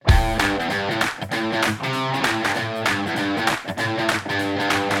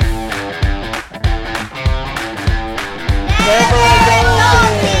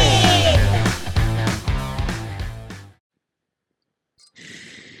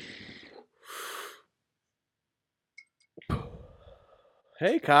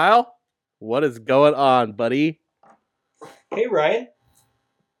Hey, Kyle. What is going on, buddy? Hey, Ryan.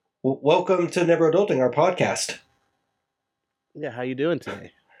 Welcome to Never Adulting, our podcast. Yeah, how you doing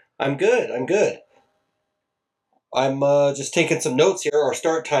today? I'm good. I'm just taking some notes here. Our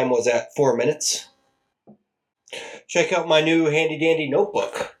start time was at 4 minutes. Check out my new handy-dandy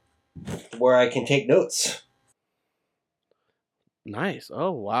notebook where I can take notes. Nice.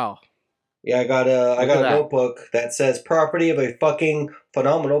 Oh, wow. Yeah, I got a notebook that says property of a fucking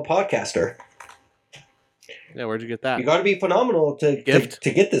phenomenal podcaster. Yeah, where'd you get that? You got to be phenomenal to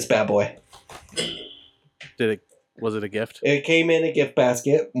get this bad boy. Was it a gift? It came in a gift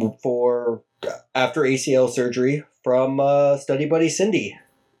basket for after ACL surgery from Study Buddy Cindy.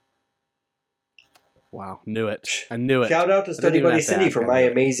 Wow, knew it. I knew it. Shout out to Study Buddy Cindy for my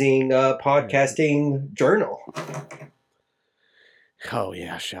amazing podcasting journal. Oh,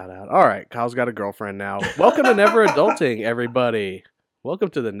 yeah, shout out. All right, Kyle's got a girlfriend now. Welcome to Never Adulting, everybody.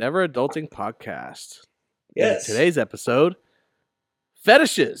 Welcome to the Never Adulting podcast. Yes. In today's episode,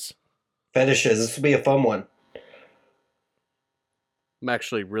 fetishes. Fetishes. This will be a fun one. I'm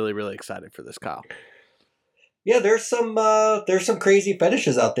actually really, really excited for this, Kyle. Yeah, there's some crazy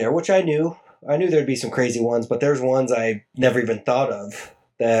fetishes out there, which I knew. I knew there'd be some crazy ones, but there's ones I never even thought of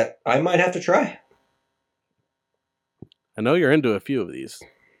that I might have to try. I know you're into a few of these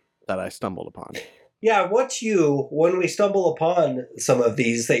that I stumbled upon. Yeah, I want you, when we stumble upon some of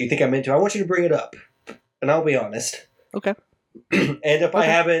these that you think I'm into, I want you to bring it up. And I'll be honest. Okay. And if I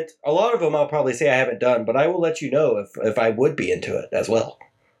haven't, a lot of them I'll probably say I haven't done, but I will let you know if I would be into it as well.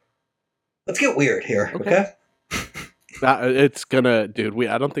 Let's get weird here, okay? It's gonna, dude,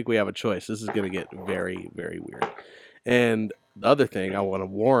 I don't think we have a choice. This is gonna get very, very weird. And the other thing I want to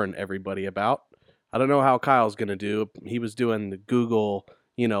warn everybody about, I don't know how Kyle's gonna do. He was doing the Google,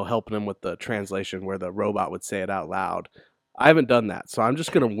 helping him with the translation where the robot would say it out loud. I haven't done that, so I'm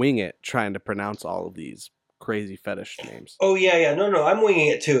just gonna wing it trying to pronounce all of these crazy fetish names. Oh, yeah. No, I'm winging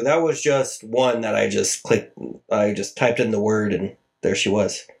it too. That was just one that I just clicked. I just typed in the word and there she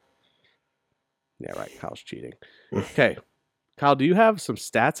was. Yeah, right. Kyle's cheating. Okay. Kyle, do you have some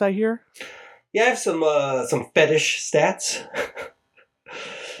stats I hear? Yeah, I have some fetish stats.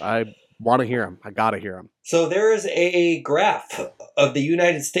 I want to hear them. I got to hear them. So there is a graph of the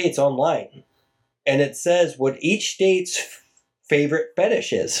United States online, and it says what each state's favorite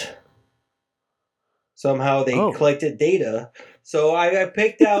fetish is. Somehow they collected data. So I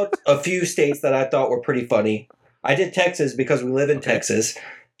picked out a few states that I thought were pretty funny. I did Texas because we live in Texas.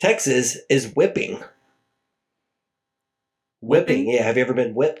 Texas is whipping. Whipping? Yeah. Have you ever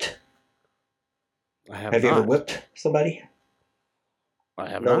been whipped? I have Have not. you ever whipped somebody? I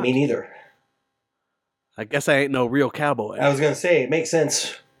have not. No, me neither. I guess I ain't no real cowboy. I was going to say, it makes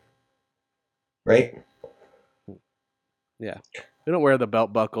sense. Right? Yeah. We don't wear the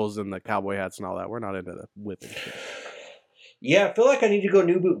belt buckles and the cowboy hats and all that. We're not into the whipping shit. Yeah, I feel like I need to go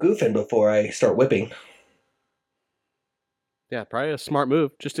new boot goofing before I start whipping. Yeah, probably a smart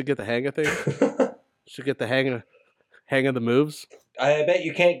move just to get the hang of things. Just to get the hang of the moves. I bet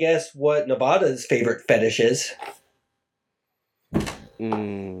you can't guess what Nevada's favorite fetish is.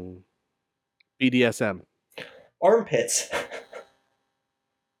 BDSM. Armpits.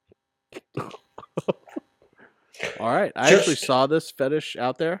 All right. I actually saw this fetish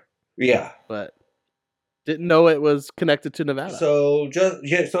out there. Yeah. But didn't know it was connected to Nevada. It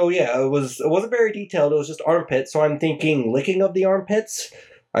wasn't very detailed. It was just armpits. So I'm thinking licking of the armpits.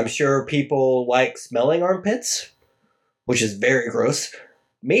 I'm sure people like smelling armpits, which is very gross.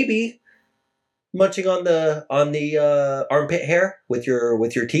 Maybe munching on the armpit hair with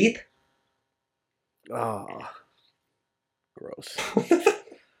your teeth. Oh, gross.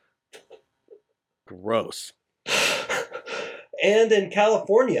 Gross. And in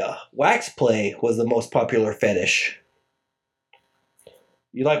California, wax play was the most popular fetish.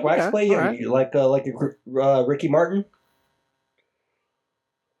 You like wax play? Right. You like Ricky Martin?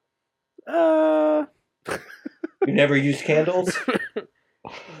 You never used candles?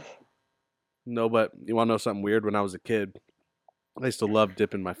 No, but you want to know something weird? When I was a kid, I used to love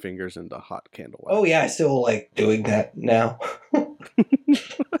dipping my fingers into hot candle wax. Oh yeah, I still like doing that now.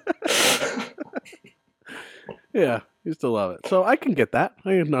 Yeah, used to love it. So I can get that.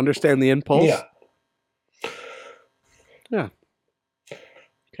 I can understand the impulse. Yeah.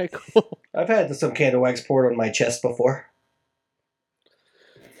 Okay, cool. I've had some candle wax poured on my chest before.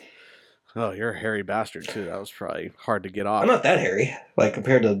 Oh, you're a hairy bastard too. That was probably hard to get off. I'm not that hairy,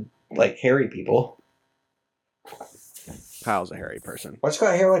 compared to hairy people. Kyle's a hairy person. Why's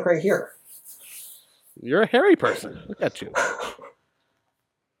got hair right here? You're a hairy person. Look at you.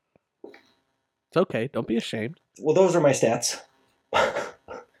 It's okay. Don't be ashamed. Well, those are my stats.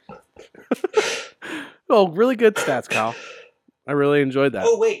 Oh, really good stats, Kyle. I really enjoyed that.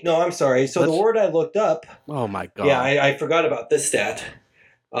 Oh, wait. No, I'm sorry. So the word I looked up. Oh, my God. Yeah, I forgot about this stat.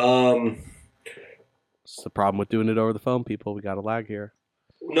 It's the problem with doing it over the phone, people. We got a lag here.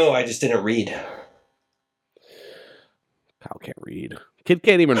 No, I just didn't read. Kyle can't read. Kid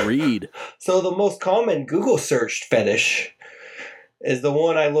can't even read. So the most common Google searched fetish is the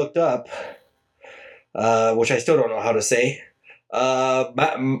one I looked up, which I still don't know how to say.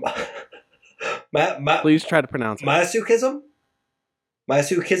 Please try to pronounce it. Masochism?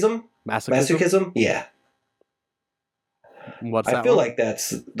 Masochism? Masochism? Yeah. What's that? I feel like that's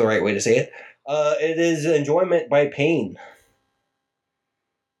the right way to say it. It is enjoyment by pain.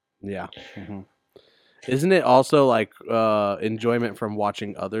 Yeah. Mm-hmm. Isn't it also like enjoyment from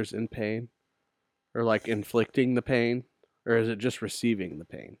watching others in pain? Or like inflicting the pain? Or is it just receiving the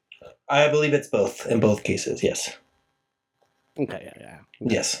pain? I believe it's both, in both cases, yes. Okay, yeah.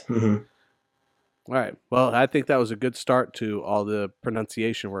 Yes. Mm-hmm. All right. Well, I think that was a good start to all the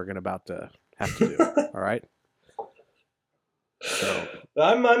pronunciation we're about to have to do. All right? So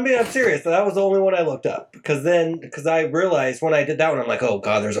I'm serious. That was the only one I looked up. Because I realized when I did that one, I'm like, oh,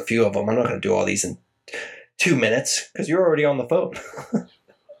 God, there's a few of them. I'm not going to do all these in 2 minutes because you're already on the phone.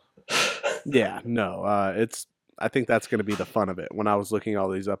 yeah, no. I think that's going to be the fun of it. When I was looking all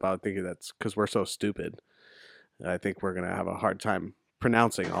these up, I was thinking that's because we're so stupid. I think we're going to have a hard time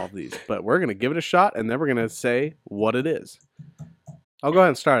pronouncing all of these. But we're going to give it a shot, and then we're going to say what it is. I'll go ahead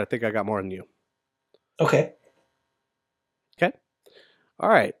and start. I think I got more than you. Okay. All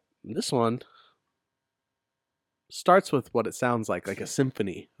right. This one starts with what it sounds like a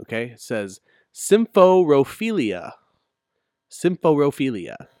symphony. Okay. It says symphorophilia.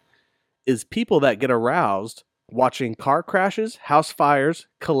 Symphorophilia is people that get aroused watching car crashes, house fires,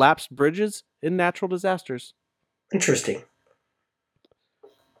 collapsed bridges, and natural disasters. Interesting.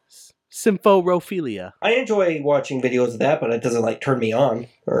 Symphorophilia. I enjoy watching videos of that, but it doesn't turn me on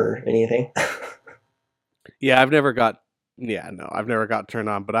or anything. Yeah, I've never got turned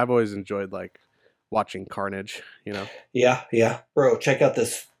on, but I've always enjoyed watching carnage, you know. Yeah. Bro, check out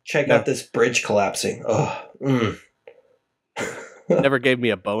this bridge collapsing. Oh. Never gave me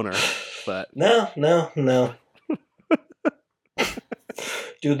a boner, but No.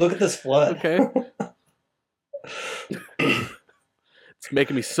 Dude, look at this flood. Okay. It's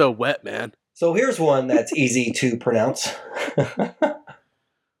making me so wet, man. So here's one that's easy to pronounce.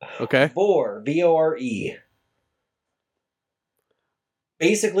 Okay. Vore, V-O-R-E.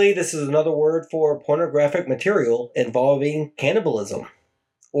 Basically, this is another word for pornographic material involving cannibalism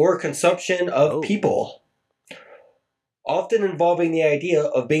or consumption of people. Often involving the idea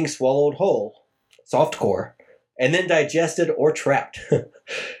of being swallowed whole, softcore, and then digested or trapped.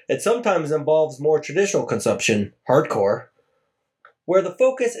 It sometimes involves more traditional consumption, hardcore, where the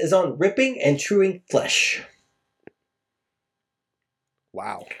focus is on ripping and chewing flesh.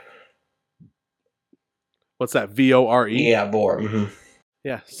 Wow. What's that? V-O-R-E? Yeah, vore. Mm-hmm.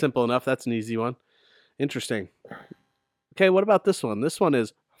 Yeah, simple enough. That's an easy one. Interesting. Okay, what about this one? This one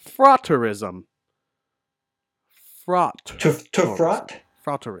is frotterism. To frot?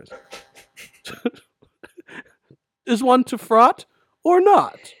 Frotterism. Is one to fraught or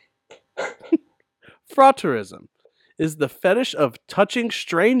not? Frotterism is the fetish of touching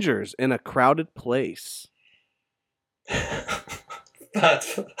strangers in a crowded place.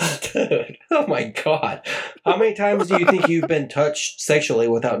 Dude, oh my God. How many times do you think you've been touched sexually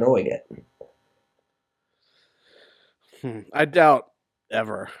without knowing it? I doubt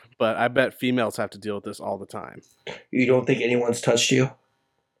ever, but I bet females have to deal with this all the time. You don't think anyone's touched you?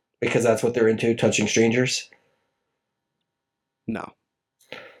 Because that's what they're into, touching strangers? No.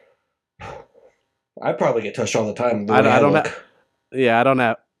 I probably get touched all the time. I don't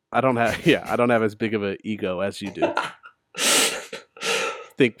have as big of an ego as you do.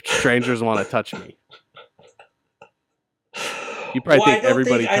 Think strangers want to touch me. You probably think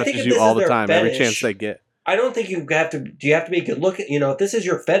everybody touches you all the time, every chance they get. I don't think you have to. Do you have to be good looking? If this is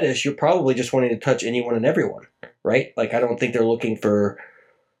your fetish, you're probably just wanting to touch anyone and everyone, right? I don't think they're looking for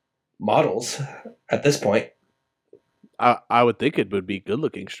models at this point. I would think it would be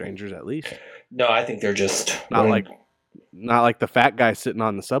good-looking strangers at least. No, I think they're just not like the fat guy sitting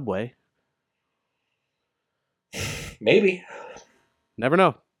on the subway. Maybe. Never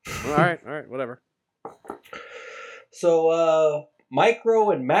know. All right, whatever. So, micro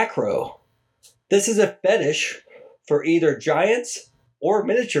and macro. This is a fetish for either giants or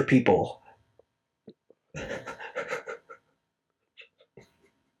miniature people.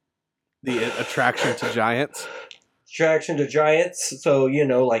 The attraction to giants? Attraction to giants, so,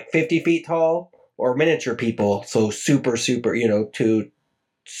 50 feet tall, or miniature people, so super, to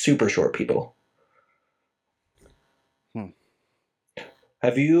super short people.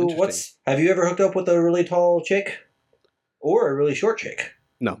 Have you Interesting. have you ever hooked up with a really tall chick or a really short chick?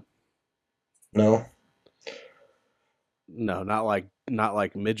 No, No. no, not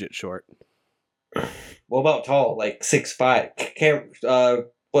like midget short. What about tall, like 6'5"? Can't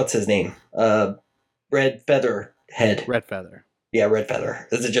what's his name? Red Feather Head. Red feather. Yeah, Red Feather.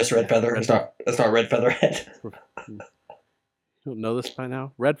 Is it just Red Yeah, Feather? red It's not Red Feather Head. You don't know this by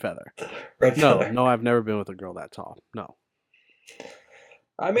now? Red feather. Red No, Feather. no, I've never been with a girl that tall. No,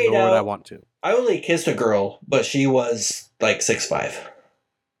 I mean, nor would I want to. I only kissed a girl, but she was like 6'5".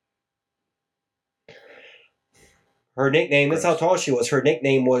 Her nickname, that's how Gross. tall she was. Her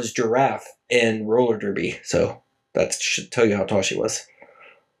nickname was Giraffe in roller derby. So that should tell you how tall she was.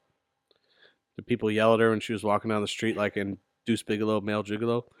 Did people yell at her when she was walking down the street like in Deuce Bigelow, Male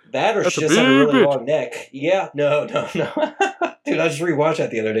Gigolo? That or That's she a just had a big really bitch. long neck. Yeah, no. Dude, I just rewatched that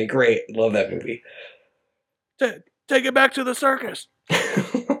the other day. Great. Love that movie. Take it back to the circus.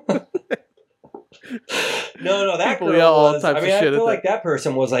 No, that People girl yell all was. types I of mean, I shit feel at like that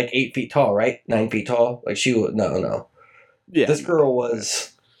person was like 8 feet tall, right? 9 feet tall. Like she was. No. Yeah, This girl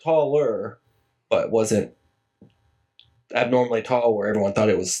was taller, but wasn't abnormally tall where everyone thought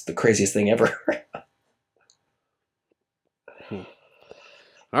it was the craziest thing ever.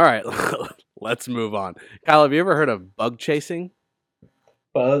 All right, let's move on. Kyle, have you ever heard of bug chasing?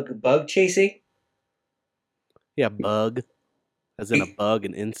 Bug chasing? Yeah, bug, as in a bug,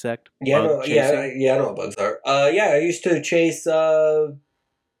 an insect. Yeah, Bug no, chasing. yeah, I know what bugs are. Yeah, I used to chase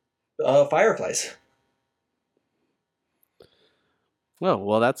fireflies. Oh,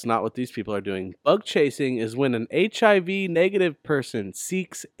 well, that's not what these people are doing. Bug chasing is when an HIV negative person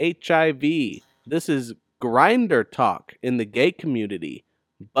seeks HIV. This is grinder talk in the gay community.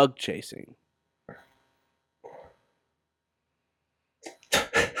 Bug chasing.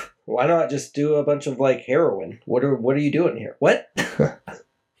 Why not just do a bunch of like heroin? What are you doing here? What?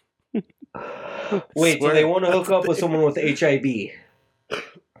 Wait, so they want to hook up with someone with HIV?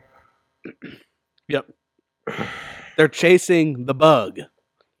 Yep. They're chasing the bug.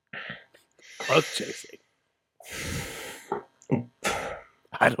 Bug chasing.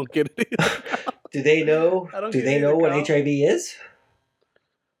 I don't get it either. Do they know? I don't Do get they either, know what Kyle. HIV is?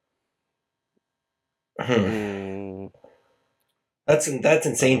 That's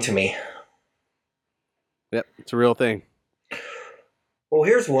insane to me. Yep, it's a real thing. Well,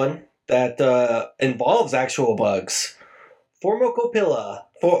 here's one that involves actual bugs. Formicopilla.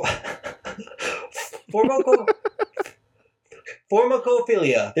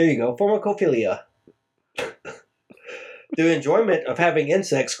 Formicophilia. There you go. Formicophilia. The enjoyment of having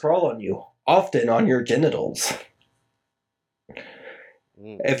insects crawl on you, often on your genitals.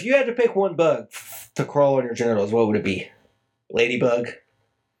 If you had to pick one bug to crawl on your genitals, what would it be? Ladybug?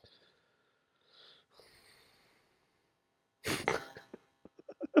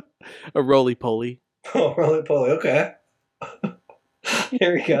 A roly poly. Oh, roly poly. Okay.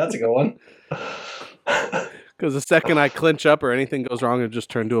 Here we go. That's a good one. Because the second I clinch up or anything goes wrong, it'll just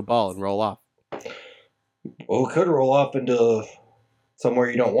turn to a ball and roll off. Well, it could roll off into somewhere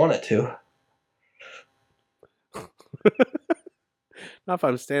you don't want it to. Not if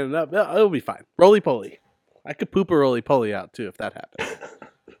I'm standing up. No, it'll be fine. Roly poly. I could poop a roly poly out too if that happened.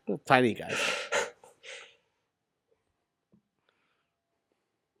 Little tiny guys.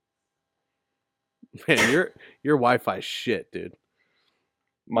 Man, your Wi-Fi shit, dude.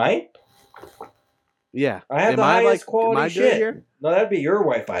 Mine? Yeah. I have Am the I highest am quality I good shit. here? No, that'd be your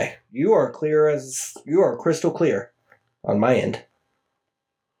Wi-Fi. You are crystal clear on my end.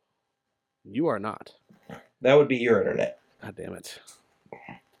 You are not. That would be your internet. God damn it.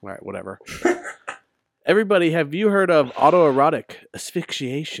 All right, whatever. Everybody, have you heard of autoerotic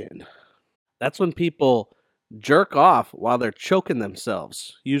asphyxiation? That's when people jerk off while they're choking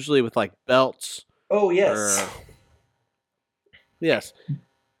themselves, usually with like belts. Oh, yes. Yes.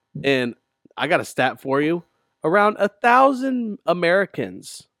 And I got a stat for you. Around 1,000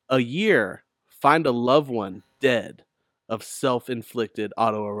 Americans a year find a loved one dead of self-inflicted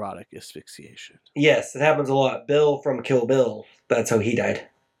autoerotic asphyxiation. Yes, it happens a lot. Bill from Kill Bill. That's how he died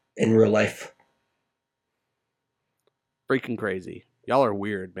in real life. Freaking crazy. Y'all are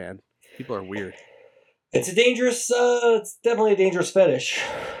weird, man. People are weird. It's a dangerous, it's definitely a dangerous fetish.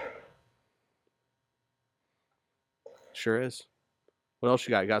 Sure is. What else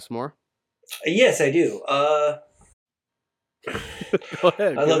you got? You got some more? Yes, I do. Go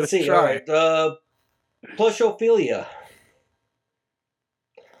ahead. Let's see. All right. Plushophilia.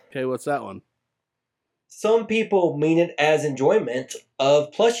 Okay, what's that one? Some people mean it as enjoyment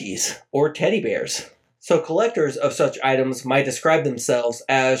of plushies or teddy bears. So collectors of such items might describe themselves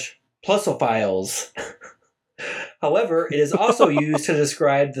as plusophiles. However, it is also used to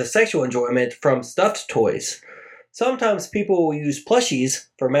describe the sexual enjoyment from stuffed toys. Sometimes people will use plushies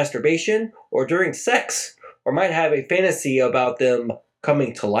for masturbation or during sex, or might have a fantasy about them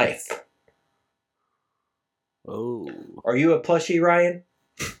coming to life. Oh. Are you a plushie, Ryan?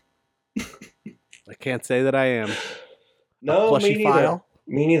 I can't say that I am. No, me neither. File?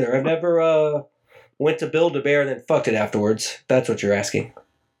 Me neither. I've never went to build a bear and then fucked it afterwards. That's what you're asking.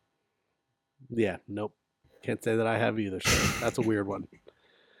 Yeah, nope. Can't say that I have either. So that's a weird one.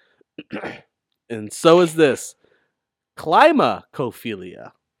 And so is this.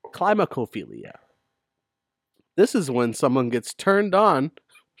 Climacophilia. Climacophilia. This is when someone gets turned on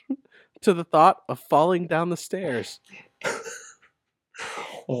to the thought of falling down the stairs.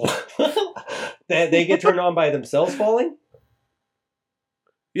 They get turned on by themselves falling?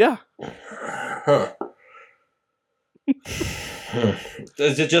 Yeah. Huh.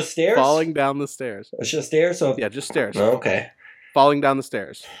 Is it just stairs? Falling down the stairs. It's just stairs? So yeah, just stairs. Oh, okay. Falling down the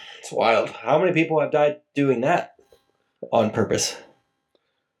stairs. It's wild. How many people have died doing that on purpose?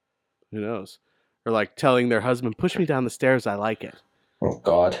 Who knows? Or like telling their husband, push me down the stairs, I like it. Oh,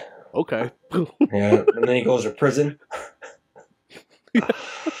 God. Okay. Yeah, and then he goes to prison.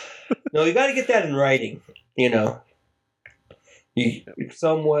 No, you got to get that in writing, you know. She's a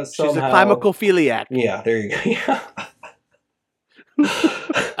climacophiliac. Yeah, there you go. Yeah.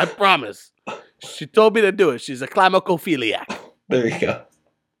 I promise. She told me to do it. She's a climacophiliac. There you go.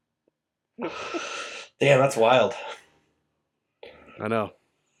 Damn, that's wild. I know.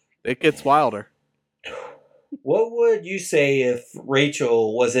 It gets wilder. What would you say if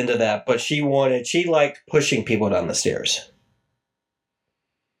Rachel was into that, but she liked pushing people down the stairs?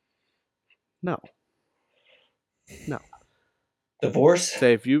 No. Divorce?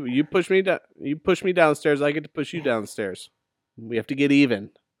 Say if you push me downstairs, I get to push you downstairs. We have to get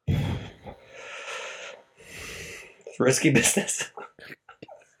even. It's risky business.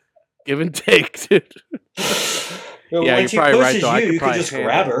 Give and take, dude. Yeah, when she pushes you could just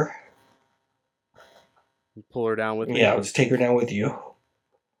grab her. Pull her down with you. Yeah, just take her down with you.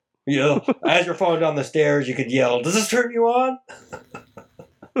 Yeah. As you're falling down the stairs, you could yell, "Does this turn you on?"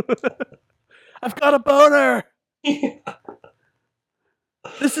 I've got a boner.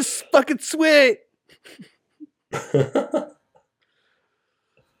 This is fucking sweet.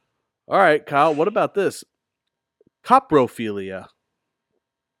 All right, Kyle, what about this? Coprophilia.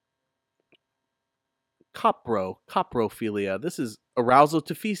 Coprophilia. This is arousal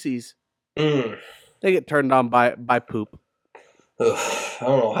to feces. Mm. They get turned on by poop. Ugh, I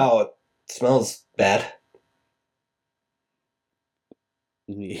don't know how it smells bad.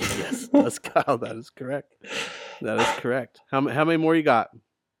 Yes, that's Kyle. That is correct. How many more you got?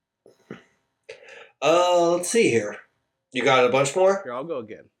 Let's see here. You got a bunch more? Here, I'll go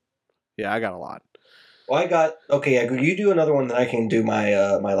again. Yeah, I got a lot. Well, you do another one, then I can do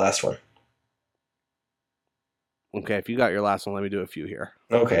my my last one. Okay, if you got your last one, let me do a few here.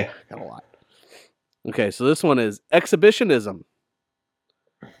 Okay. Got a lot. Okay, so this one is exhibitionism.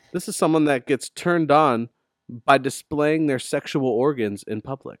 This is someone that gets turned on by displaying their sexual organs in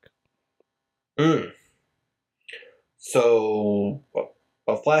public. Mm. So,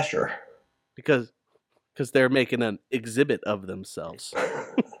 a flasher. Because they're making an exhibit of themselves.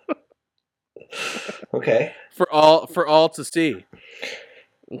 Okay. For all to see.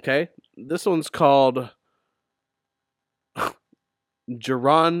 Okay? This one's called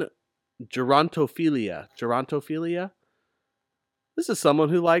Gerontophilia. Gerontophilia? This is someone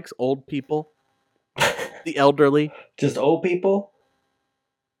who likes old people. The elderly. Just old people?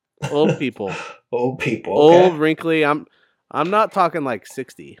 Old people. Old people. Okay. Old, wrinkly. I'm not talking like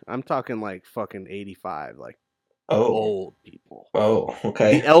 60. I'm talking like fucking 85. Like old people. Oh,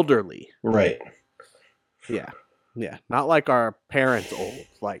 okay. The elderly. Right. Yeah. Yeah. Not like our parents old.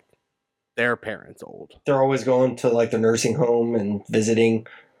 Like their parents old. They're always going to like the nursing home and visiting.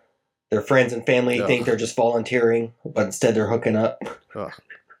 Their friends and family think they're just volunteering, but instead they're hooking up.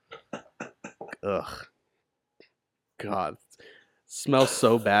 Ugh. God. Smells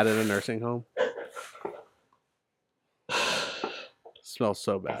so bad in a nursing home. Smells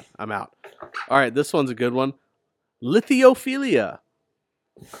so bad. I'm out. All right, this one's a good one. Lithiophilia.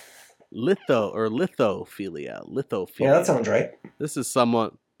 Lithophilia. Yeah, that sounds right. This is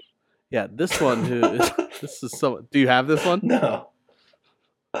someone. Yeah, this one who is. This is someone. Do you have this one? No.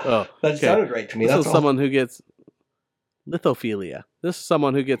 Oh, that sounded right to me. This is someone who gets lithophilia. This is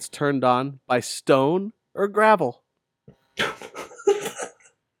someone who gets turned on by stone or gravel. Do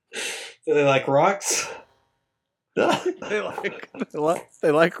they like rocks? They like rocks.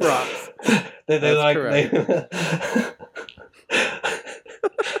 They like.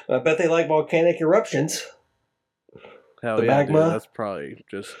 I bet they like volcanic eruptions. Hell The yeah, dude. magma? That's probably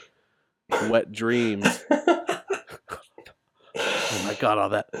just wet dreams. Oh my god, all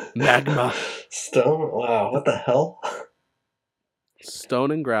that magma. Stone? Wow, what the hell?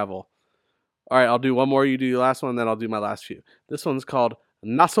 Stone and gravel. All right, I'll do one more. You do your last one, then I'll do my last few. This one's called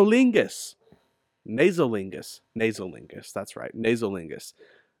nasolingus. Nasolingus. That's right. Nasolingus.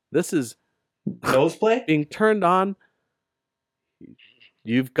 This is Nose play? being turned on.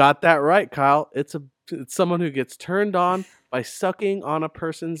 You've got that right, Kyle. It's someone who gets turned on by sucking on a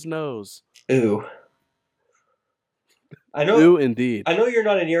person's nose. Ooh. I know. Ooh, indeed. I know you're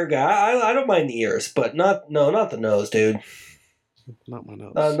not an ear guy. I don't mind the ears, but not the nose, dude. Not my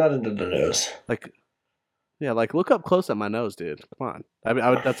nose. Not into the nose. Like look up close at my nose, dude. Come on.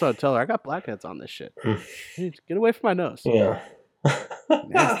 That's what I'd tell her. I got blackheads on this shit. Hey, get away from my nose. Yeah.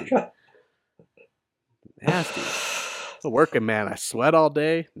 Nasty. Nasty. I'm a working man. I sweat all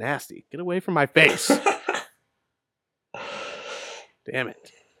day. Nasty. Get away from my face. Damn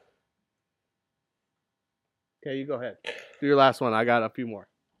it. Okay, you go ahead. Do your last one. I got a few more.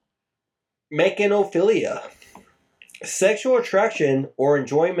 Mechanophilia. Sexual attraction or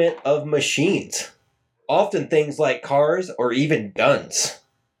enjoyment of machines. Often things like cars or even guns.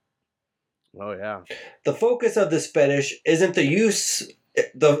 Oh yeah. The focus of this fetish isn't the use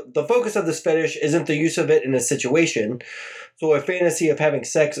the focus of this fetish isn't the use of it in a situation, so a fantasy of having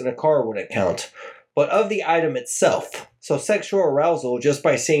sex in a car wouldn't count, but of the item itself. So sexual arousal just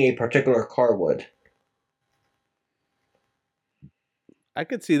by seeing a particular car would. I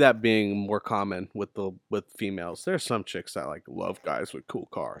could see that being more common with females. There's some chicks that like love guys with cool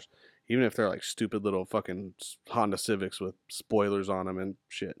cars, even if they're like stupid little fucking Honda Civics with spoilers on them and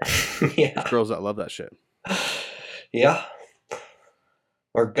shit. Yeah. There's girls that love that shit. Yeah.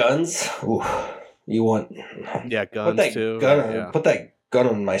 Or guns. Ooh, you want? Yeah, guns too. Put that gun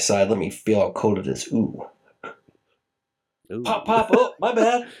on my side. Let me feel how cold it is. Ooh. Ooh. Pop. Oh, my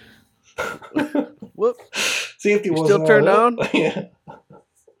bad. Whoop. Safety was still turned on. Yeah.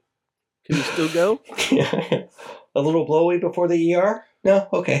 Can you still go? Yeah. A little blowy before the ER? No?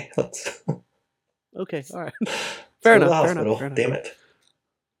 Okay. Let's. Okay. All right. Fair enough. Damn it.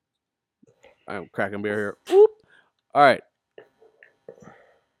 I'm cracking beer here. Whoop. All right.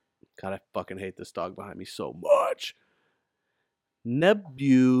 God, I fucking hate this dog behind me so much.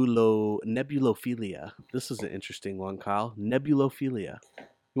 Nebulophilia. This is an interesting one, Kyle. Nebulophilia.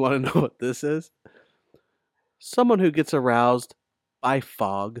 You want to know what this is? Someone who gets aroused by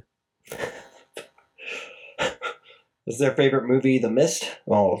fog. Is their favorite movie The Mist?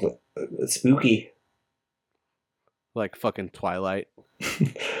 Oh, it's spooky. Like fucking Twilight.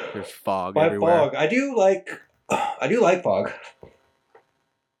 There's fog By everywhere. fog. I do like fog.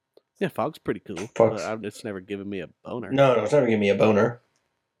 Yeah, fog's pretty cool. It's never given me a boner. No, it's never given me a boner.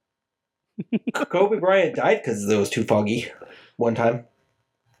 Kobe Bryant died because it was too foggy one time.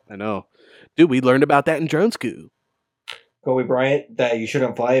 I know. Dude, we learned about that in drone school. Kobe Bryant, that you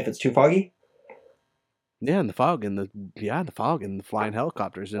shouldn't fly if it's too foggy? Yeah, in the fog, and the fog, and the flying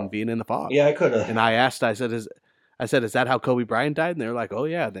helicopters, and being in the fog. Yeah, I could have. And I said, is that how Kobe Bryant died? And they were like, oh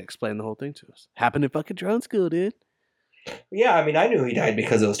yeah. They explained the whole thing to us. Happened in fucking drone school, dude. Yeah, I mean, I knew he died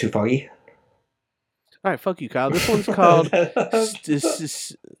because it was too foggy. All right, fuck you, Kyle. This one's called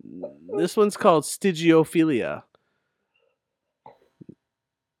Stygiophilia.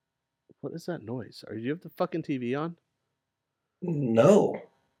 What is that noise? Do you have the fucking TV on? No.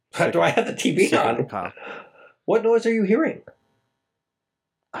 How do I have the TV on? Kyle. What noise are you hearing?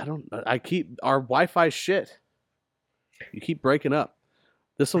 I don't know. Our Wi-Fi shit. You keep breaking up.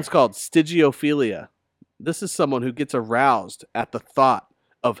 This one's called Stygiophilia. This is someone who gets aroused at the thought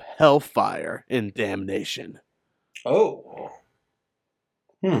of hellfire and damnation. Oh.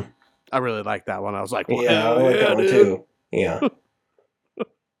 I really like that one. I was like, well, yeah, I like that one too. Yeah.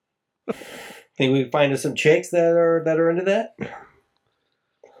 Think we can find us some chicks that are into that?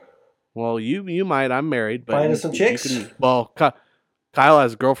 Well, you might. I'm married, but find us some chicks. Kyle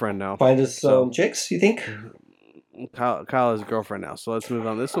has a girlfriend now. Find us some chicks. You think? Kyle has a girlfriend now, so let's move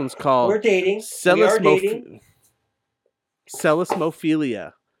on. This one's called. We're dating. We are dating.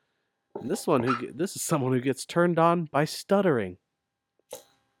 Celismophilia. And this is someone who gets turned on by stuttering.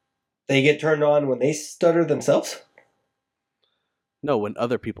 They get turned on when they stutter themselves? No, when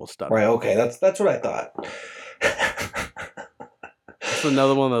other people stutter. Right, okay. That's what I thought. That's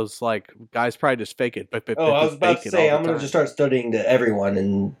another one of those, like, guys probably just fake it. I was about to say, I'm going to just start studying to everyone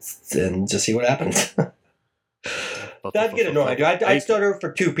and just see what happens. That'd get annoying. I'd stutter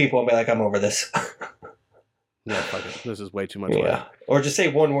for two people and be like, I'm over this. Yeah, fuck it. This is way too much work. Or just say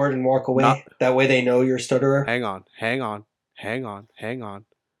one word and walk away. That way they know you're a stutterer. Hang on.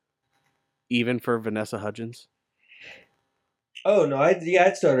 Even for Vanessa Hudgens? Oh no, I'd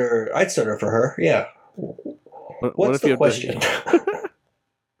stutter. I'd stutter for her. Yeah. What What's if the you had question? to,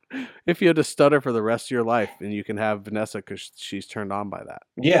 if you had to stutter for the rest of your life and you can have Vanessa because she's turned on by that?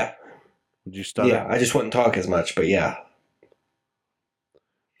 Yeah, Would you yeah. stutter? I just wouldn't talk as much, but yeah.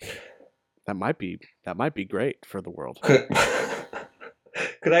 That might be great for the world. Could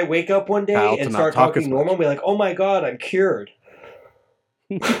could I wake up one day Kyle to and not start talk talking as normal much. and be like, "Oh my god, I'm cured."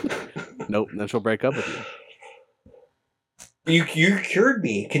 Nope. Then she'll break up with you. You cured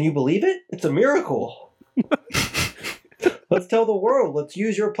me. Can you believe it? It's a miracle. Let's tell the world. Let's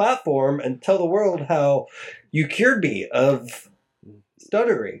use your platform and tell the world how you cured me of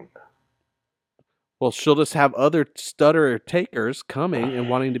stuttering. Well, she'll just have other stutterer takers coming and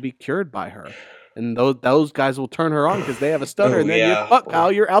wanting to be cured by her. And those guys will turn her on because they have a stutter, Oh and then you're yeah. fuck,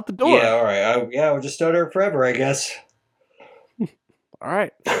 Kyle, you're out the door. Yeah, all right. I'll just stutter forever, I guess. All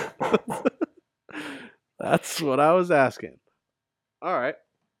right. That's what I was asking. All right.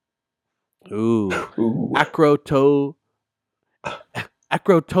 Ooh. Ooh. Acrotomophilia.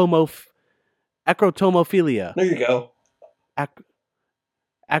 There you go.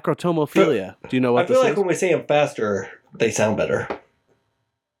 Acrotomophilia. Do you know what I feel this like is? when we say them faster, they sound better.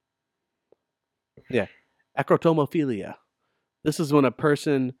 Yeah. Acrotomophilia. This is when a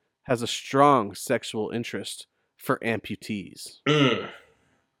person has a strong sexual interest for amputees.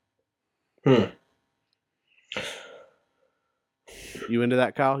 You into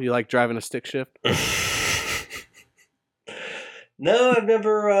that, Kyle? You like driving a stick shift? No, I've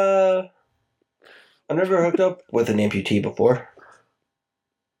never hooked up with an amputee before.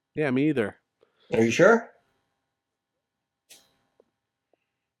 Yeah, me either. Are you sure?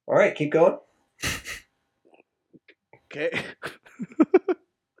 All right, keep going. Okay.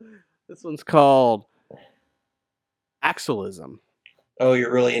 This one's called Axelism. Oh,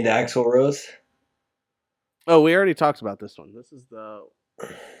 you're really into Axl Rose? Oh, we already talked about this one. This is the...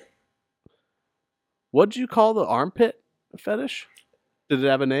 What'd you call the armpit fetish? Did it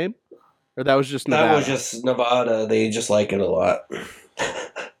have a name? Or that was just Nevada? That was just Nevada. They just like it a lot.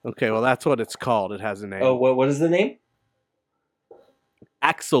 Okay, well, that's what it's called. It has a name. Oh, what is the name?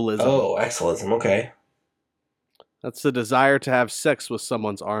 Axelism. Oh, Axelism. Okay. That's the desire to have sex with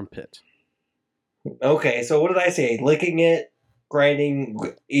someone's armpit. Okay, so what did I say? Licking it, grinding,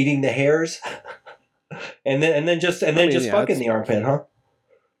 eating the hairs, and then just fucking the armpit, huh?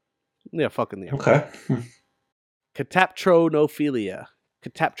 Yeah, fucking the armpit. Okay. Cataptronophilia.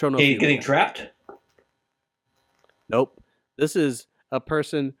 Getting trapped? Nope. This is a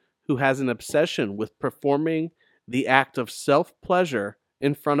person who has an obsession with performing the act of self-pleasure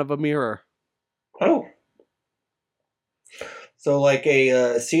in front of a mirror. Oh. So like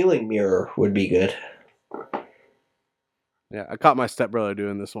a ceiling mirror would be good. Yeah, I caught my stepbrother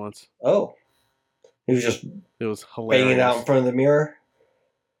doing this once. Oh. He was just It was hilarious. banging out in front of the mirror?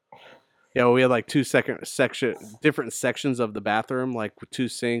 Yeah, well, we had like different sections of the bathroom, like with two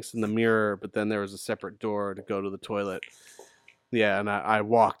sinks and the mirror, but then there was a separate door to go to the toilet. Yeah, and I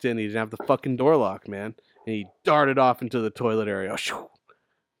walked in, he didn't have the fucking door lock, man. And he darted off into the toilet area.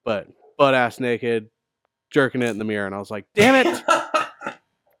 But butt-ass naked, jerking it in the mirror, and I was like, damn it!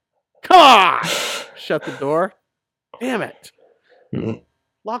 Come on! Shut the door. Damn it.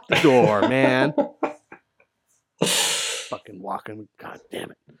 Lock the door, man. Fucking walking. God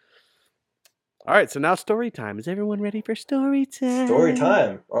damn it. All right, so now story time. Is everyone ready for story time? Story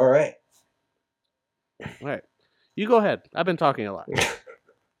time. All right. All right. You go ahead. I've been talking a lot.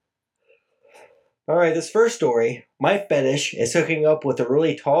 All right, this first story. My fetish is hooking up with a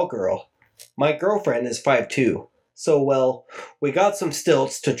really tall girl. My girlfriend is 5'2". So, well, we got some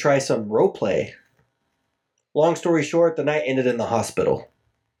stilts to try some role play. Long story short, the night ended in the hospital.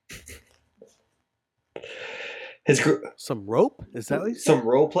 Some rope? Is that what you said? Some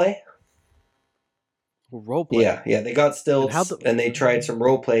role play? Role play? Yeah. They got stilts and they tried some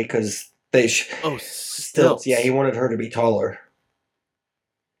role play because they... stilts. Yeah, he wanted her to be taller.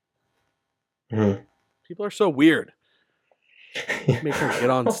 Mm-hmm. People are so weird. Make her get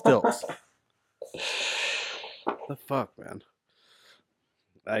on stilts. What the fuck, man?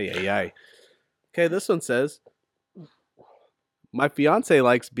 Ay. Okay, this one says, my fiance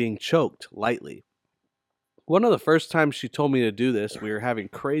likes being choked lightly. One of the first times she told me to do this, we were having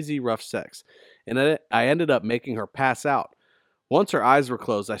crazy rough sex, and I ended up making her pass out. Once her eyes were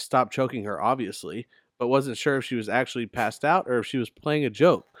closed, I stopped choking her, obviously, but wasn't sure if she was actually passed out or if she was playing a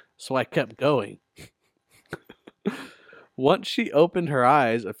joke, so I kept going. Once she opened her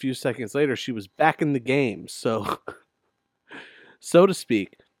eyes, a few seconds later, she was back in the game, so to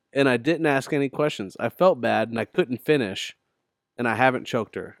speak, and I didn't ask any questions. I felt bad, and I couldn't finish, and I haven't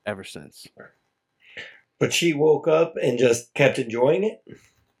choked her ever since. But she woke up and just kept enjoying it?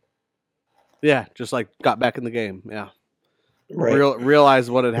 Yeah, just like got back in the game. Yeah. Right. Realized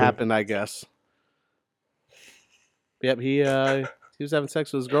what had happened, I guess. Yep, he was having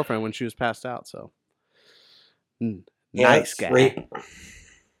sex with his girlfriend when she was passed out, so. Yeah, Nice it's guy. rape.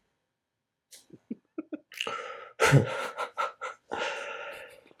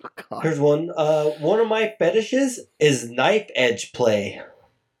 God. Here's one. One of my fetishes is knife edge play.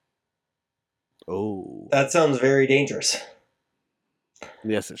 Oh. That sounds very dangerous.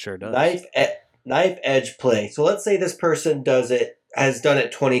 Yes, it sure does. Knife edge play. So let's say this person has done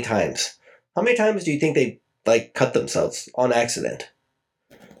it 20 times. How many times do you think they like cut themselves on accident?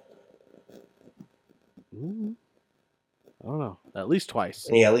 I don't know. At least twice.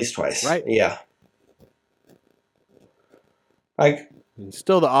 Yeah, at least twice. Right? Yeah. And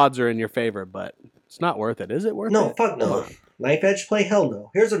still, the odds are in your favor, but it's not worth it. Is it worth it? No, fuck no. Knife edge play? Hell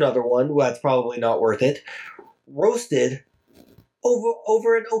no. Here's another one that's probably not worth it. Roasted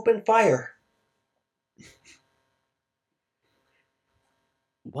over an open fire.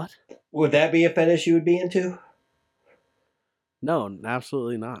 What? Would that be a fetish you would be into? No,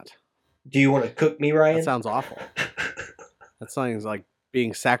 absolutely not. Do you want to cook me, Ryan? That sounds awful. That sounds like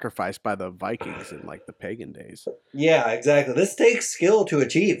being sacrificed by the Vikings in like the pagan days. Yeah, exactly. This takes skill to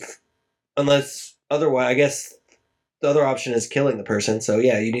achieve. Unless otherwise, I guess the other option is killing the person. So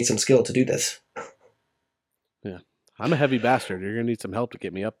yeah, you need some skill to do this. Yeah. I'm a heavy bastard. You're going to need some help to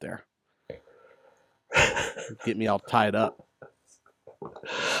get me up there. Get me all tied up.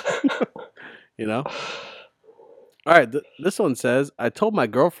 You know? All right. This one says, I told my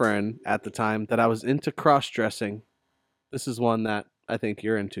girlfriend at the time that I was into cross-dressing. This is one that I think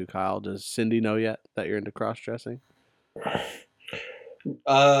you're into, Kyle. Does Cindy know yet that you're into cross-dressing?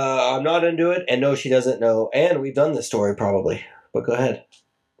 I'm not into it, and no, she doesn't know. And we've done this story probably, but go ahead.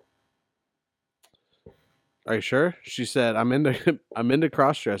 Are you sure? She said, I'm into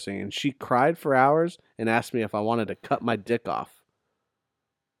cross-dressing, and she cried for hours and asked me if I wanted to cut my dick off.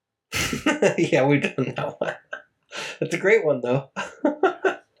 Yeah, we've done that one. That's a great one, though.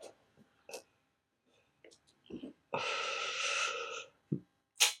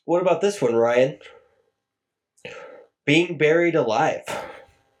 What about this one, Ryan? Being buried alive.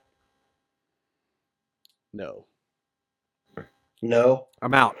 No. No?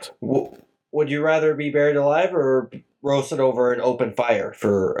 I'm out. Would you rather be buried alive or roasted over an open fire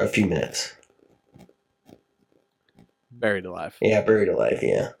for a few minutes? Buried alive. Yeah, buried alive,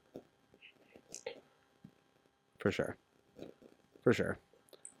 yeah. For sure. For sure.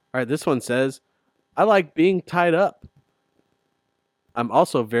 All right, this one says, I like being tied up. I'm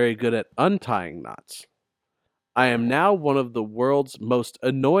also very good at untying knots. I am now one of the world's most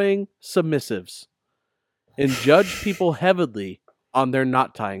annoying submissives and judge people heavily on their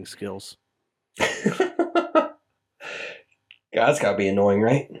knot tying skills. That's gotta be annoying,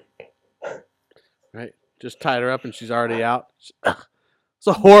 right? Right? Just tied her up and she's already out. It's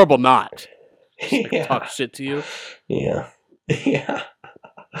a horrible knot. Yeah. Talk shit to you. Yeah. Yeah.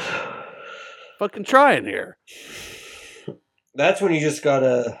 Fucking trying here. That's when you just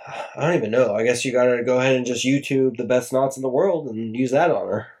gotta, I don't even know. I guess you gotta go ahead and just YouTube the best knots in the world and use that on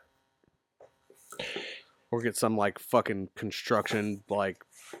her. Or get some like fucking construction like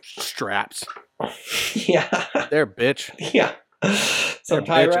straps. Yeah. There, bitch. Yeah. Some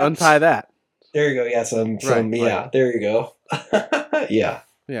tie bitch, wraps. untie that. There you go. Yeah, some Right, yeah, like, there you go. Yeah.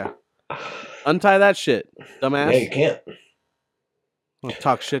 Yeah. Untie that shit, dumbass. Yeah, you can't. Want to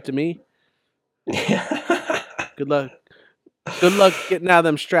talk shit to me? Yeah. Good luck. Good luck getting out of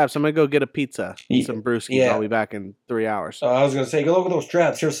them straps. I'm gonna go get a pizza and some brewskis. Yeah. I'll be back in 3 hours. I was gonna say, go look at those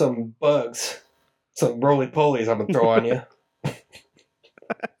straps. Here's some bugs. Some roly-polies I'm gonna throw on you.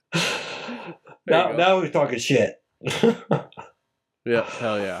 Now we're talking shit. Yeah,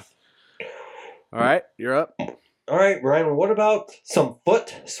 hell yeah. All right, you're up. All right, Ryan, what about some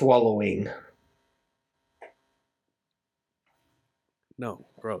foot swallowing? No,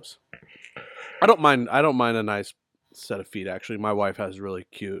 gross. I don't mind a nice set of feet, actually. My wife has really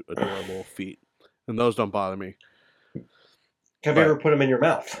cute, adorable feet, and those don't bother me. Have you ever put them in your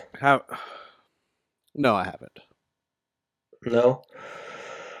mouth? No, I haven't. No?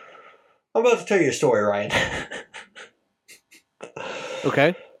 I'm about to tell you a story, Ryan.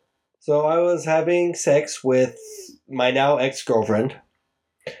 Okay. So I was having sex with my now ex-girlfriend,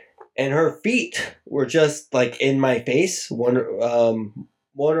 and her feet were just like in my face. One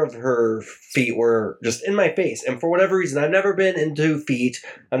of her feet were just in my face, and for whatever reason, I've never been into feet.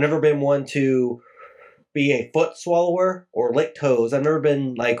 I've never been one to be a foot swallower or lick toes. I've never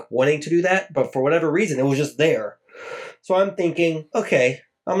been like wanting to do that, but for whatever reason, it was just there. So I'm thinking, okay,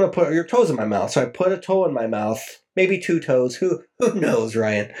 I'm gonna put your toes in my mouth. So I put a toe in my mouth, maybe 2 toes. Who knows,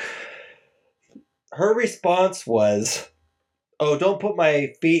 Ryan? Her response was, "Oh, don't put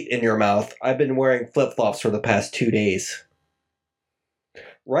my feet in your mouth. I've been wearing flip flops for the past 2 days."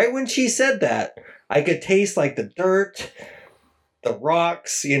 Right when she said that, I could taste like the dirt, the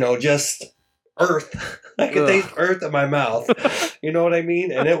rocks, just earth. I could taste earth in my mouth. You know what I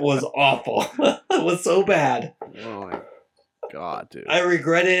mean? And it was awful. It was so bad. Oh my God, dude. I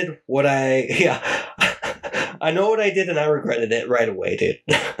regretted what I know what I did and I regretted it right away, dude.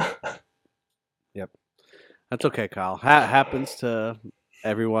 Yep. That's okay, Kyle. Happens to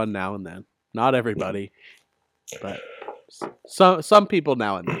everyone now and then. Not everybody, but some people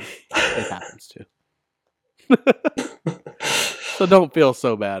now and then it happens to. So don't feel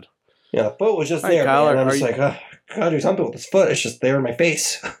so bad. Yeah, the foot was just All right, there, Kyle, man. I'm are just you- like, oh, gotta do something with this foot. It's just there in my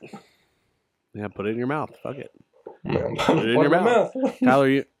face. Yeah, put it in your mouth. Fuck it. Put it in your mouth. Kyle,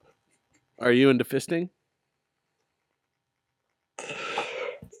 are you into fisting?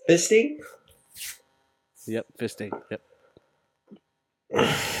 Fisting? Yep, fisting. Yep.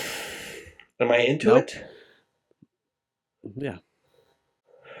 Am I into Nope. it? Yeah.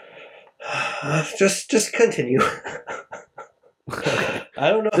 Just continue. I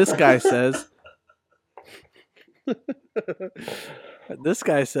don't know. This guy says. This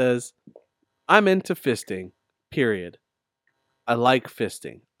guy says, "I'm into fisting. Period. I like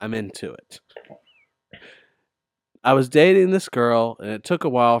fisting. I'm into it. I was dating this girl, and it took a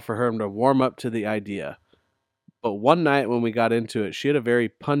while for her to warm up to the idea. But one night when we got into it, she had a very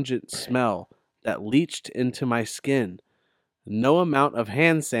pungent smell that leached into my skin. No amount of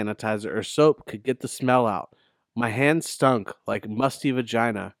hand sanitizer or soap could get the smell out. My hands stunk like musty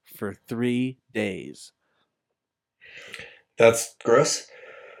vagina for 3 days." That's gross.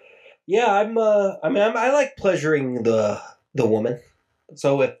 Yeah, I like pleasuring the woman.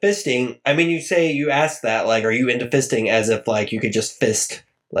 So with fisting, I mean, you ask that, like, are you into fisting, as if like you could just fist,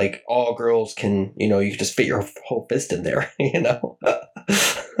 like all girls can, you could just fit your whole fist in there,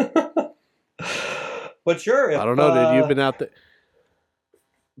 But sure, I don't know, dude. You've been out there.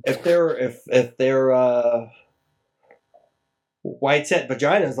 if their white set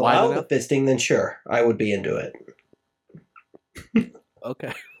vaginas allow the fisting, then sure, I would be into it.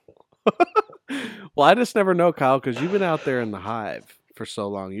 Okay. Well, I just never know, Kyle, because you've been out there in the hive for so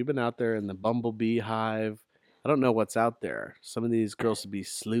long. You've been out there in the bumblebee hive. I don't know what's out there. Some of these girls would be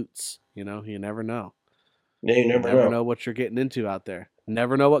sleuths. You never know. Yeah, you never know what you're getting into out there.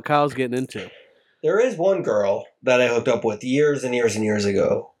 Never know what Kyle's getting into. There is one girl that I hooked up with years and years and years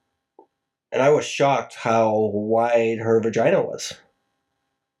ago, and I was shocked how wide her vagina was.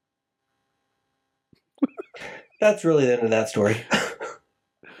 That's really the end of that story.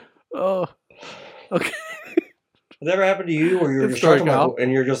 Oh, okay. Has that ever happened to you where you're Good just story, talking Kyle. about,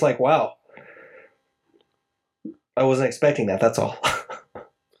 and you're just like, wow, I wasn't expecting that, that's all.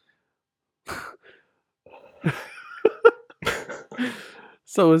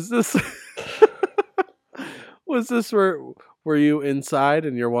 So is this was this where were you inside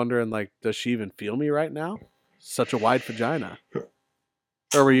and you're wondering, like, does she even feel me right now? Such a wide vagina.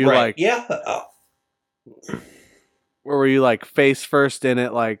 Or were you Right. like, yeah, or were you like face first in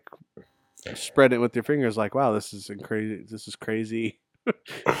it, like spreading it with your fingers, like, wow, this is crazy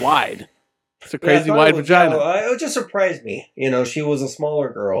wide. It's a crazy wide vagina. It just surprised me. She was a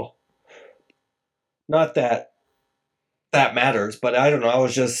smaller girl. Not that matters, but I don't know. I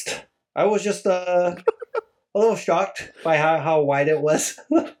was just a little shocked by how wide it was.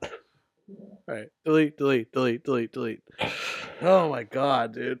 All right, delete. Oh my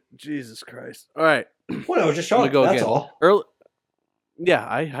God, dude, Jesus Christ! All right, Well, I was just shocked. go That's again. all. Yeah,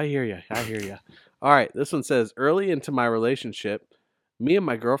 I hear you. All right, this one says, early into my relationship, me and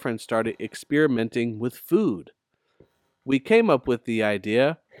my girlfriend started experimenting with food. We came up with the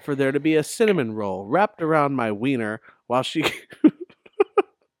idea for there to be a cinnamon roll wrapped around my wiener while she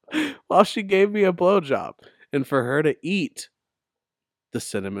while she gave me a blowjob, and for her to eat the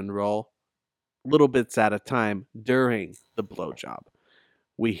cinnamon roll little bits at a time during the blowjob.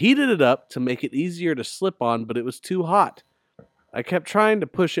 We heated it up to make it easier to slip on, but it was too hot. I kept trying to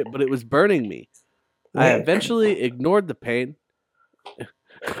push it, but it was burning me. I eventually ignored the pain.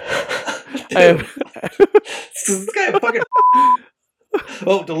 This guy fucking.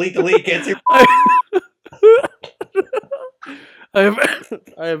 Oh, delete. Can't see.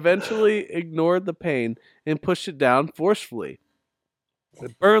 I eventually ignored the pain and pushed it down forcefully.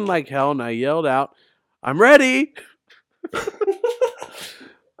 It burned like hell, and I yelled out, "I'm ready!"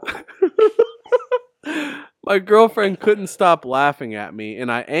 My girlfriend couldn't stop laughing at me,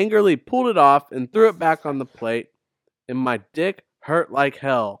 and I angrily pulled it off and threw it back on the plate, and my dick Hurt like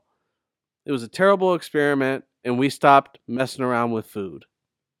hell. It was a terrible experiment, and we stopped messing around with food.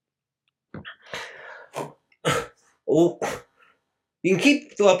 Well, you can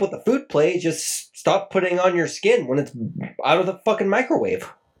keep up with the food play. Just stop putting on your skin when it's out of the fucking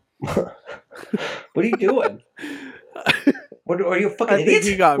microwave. What are you doing? What are you a fucking I idiot?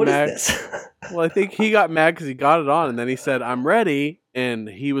 think he got What mad. is this? Well, I think he got mad because he got it on, and then he said, "I'm ready," and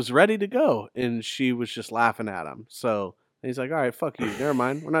he was ready to go, and she was just laughing at him. So he's like, "All right, fuck you. Never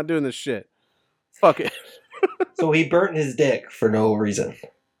mind. We're not doing this shit. Fuck it." So he burnt his dick for no reason.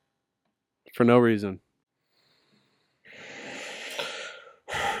 For no reason.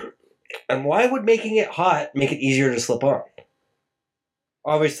 And why would making it hot make it easier to slip on?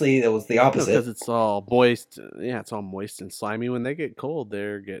 Obviously, that was the opposite. Because it's all moist. Yeah, it's all moist and slimy. When they get cold,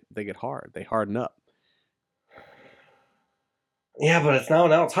 they get hard. They harden up. Yeah, but it's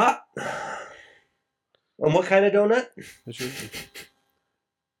now it's hot. And what kind of donut?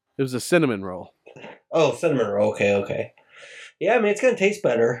 It was a cinnamon roll. Oh, cinnamon roll. Okay. Yeah, I mean, it's going to taste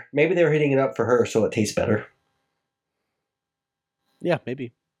better. Maybe they were heating it up for her, so it tastes better. Yeah,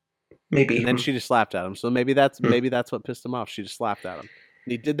 maybe. Maybe. And then she just laughed at him. So maybe that's what pissed him off. She just laughed at him.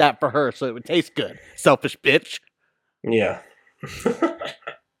 And he did that for her so it would taste good. Selfish bitch. Yeah.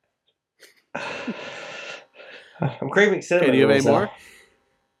 I'm craving cinnamon Okay, do you have any rolls more? now.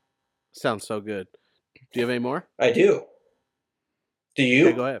 Sounds so good. Do you have any more? I do. Do you?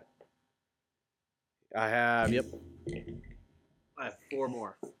 Okay, go ahead. I have 4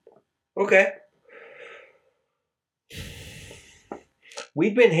 more. Okay.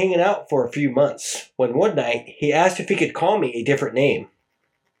 We'd been hanging out for a few months when one night he asked if he could call me a different name.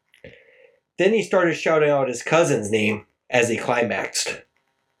 Then he started shouting out his cousin's name as he climaxed.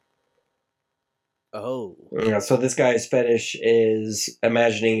 Oh. Yeah, so this guy's fetish is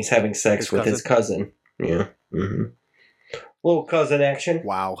imagining he's having sex with his cousin. Yeah. Mm-hmm. Little cousin action.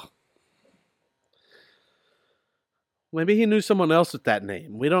 Wow. Maybe he knew someone else with that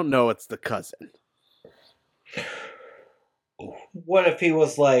name. We don't know it's the cousin. What if he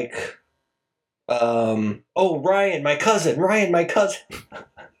was like, Ryan, my cousin.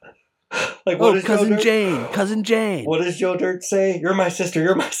 Like, what does cousin Joe Jane, cousin Jane. What does Joe Dirt say? You're my sister,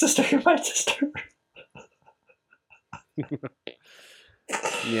 you're my sister, you're my sister.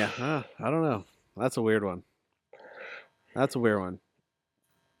 Yeah, I don't know. That's a weird one.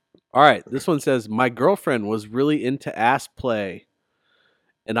 All right, this one says, my girlfriend was really into ass play,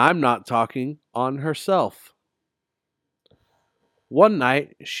 and I'm not talking on herself. One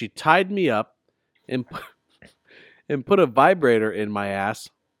night, she tied me up and put a vibrator in my ass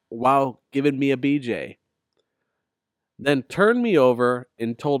while giving me a BJ. Then turned me over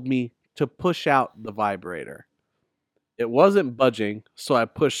and told me to push out the vibrator. It wasn't budging, so I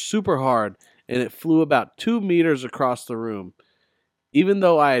pushed super hard and it flew about 2 meters across the room. Even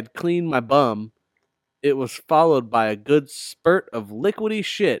though I had cleaned my bum, it was followed by a good spurt of liquidy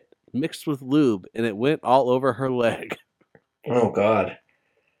shit mixed with lube, and it went all over her leg. Oh, God.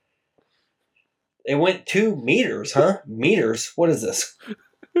 It went 2 meters, huh? Meters? What is this?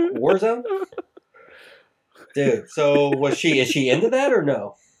 Warzone? Dude, so is she into that or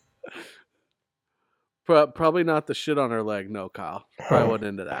no? Probably not the shit on her leg, no, Kyle. Probably wasn't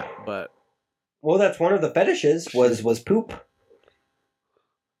into that, but... Well, that's one of the fetishes, was poop.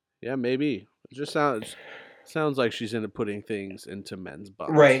 Yeah, maybe. It just sounds like she's into putting things into men's bums.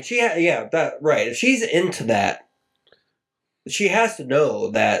 Right, right. If she's into that, she has to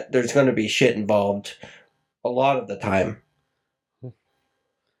know that there's going to be shit involved a lot of the time.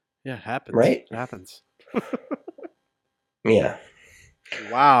 Yeah, it happens. Right? It happens. Yeah.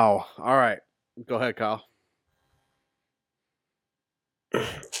 Wow. All right. Go ahead, Kyle.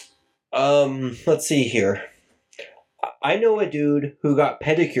 Let's see here. I know a dude who got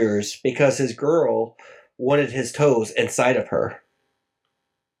pedicures because his girl wanted his toes inside of her.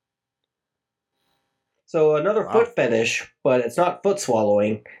 So another foot fetish, but it's not foot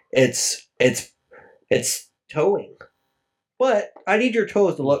swallowing. It's toeing. But I need your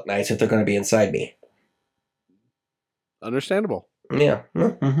toes to look nice if they're going to be inside me. Understandable. Yeah.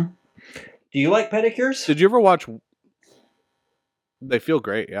 Mm-hmm. Do you like pedicures? Did you ever watch... They feel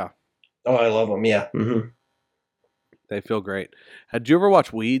great, yeah. Oh, I love them, yeah. Mm-hmm. They feel great. Did you ever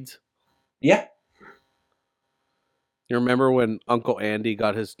watch Weeds? Yeah. You remember when Uncle Andy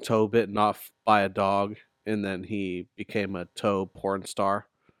got his toe bitten off by a dog and then he became a toe porn star?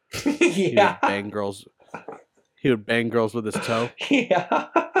 Yeah. He would bang girls with his toe. Yeah.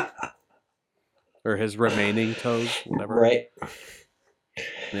 Or his remaining toes, whatever. Right.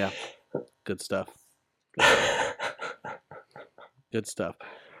 Yeah. Good stuff. Good stuff.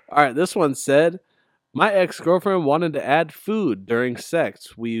 All right, this one said, My ex-girlfriend wanted to add food during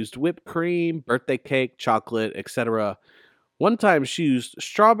sex. We used whipped cream, birthday cake, chocolate, etc. One time she used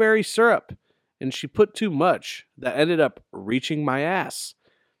strawberry syrup and she put too much that ended up reaching my ass.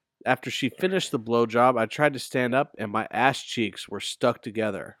 After she finished the blowjob, I tried to stand up and my ass cheeks were stuck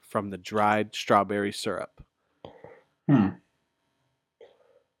together from the dried strawberry syrup.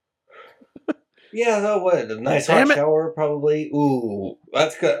 Yeah, no, what? A nice Damn hot it. shower, probably. Ooh,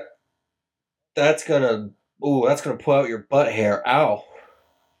 that's good. That's gonna. Ooh, that's gonna pull out your butt hair. Ow.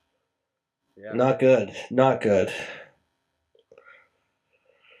 Yeah. Not good. Not good.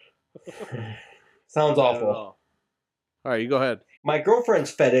 Sounds awful. All right, you go ahead. My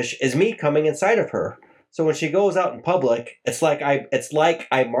girlfriend's fetish is me coming inside of her. So when she goes out in public, it's like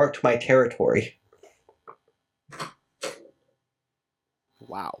I marked my territory.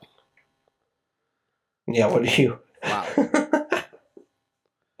 Wow. Yeah, what do you? Wow.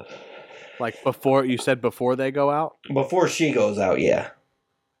 Like before, you said before they go out? Before she goes out, yeah.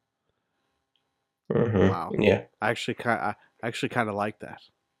 Mm-hmm. Wow. Yeah. I actually kind of like that.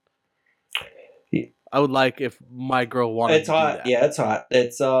 Yeah. I would like if my girl wanted It's to do hot. that. Yeah, it's hot.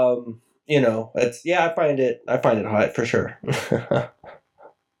 It's it's I find it hot for sure.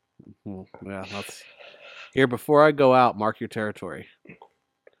 Yeah, that's here before I go out, mark your territory.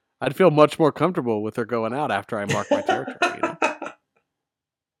 I'd feel much more comfortable with her going out after I mark my territory, you know?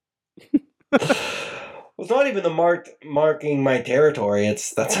 Well, it's not even the marking my territory.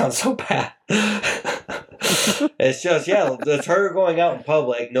 That sounds so bad. It's just it's her going out in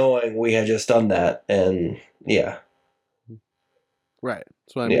public, knowing we had just done that, and yeah, Right.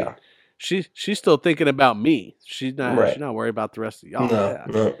 That's what I mean. yeah. She's still thinking about me. She's not Right. she's not worried about the rest of y'all.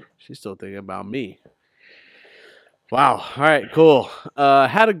 No. She's still thinking about me. Wow. All right, cool.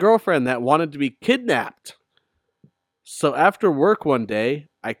 Had a girlfriend that wanted to be kidnapped. So after work one day,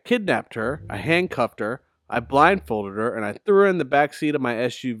 I kidnapped her, I handcuffed her, I blindfolded her, and I threw her in the back seat of my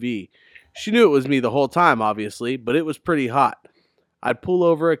SUV. She knew it was me the whole time, obviously, but it was pretty hot. I'd pull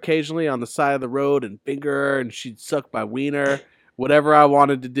over occasionally on the side of the road and finger her, and she'd suck my wiener, whatever I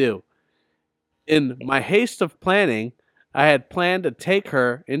wanted to do. In my haste of planning, I had planned to take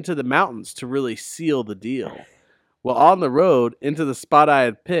her into the mountains to really seal the deal. Well, on the road, into the spot I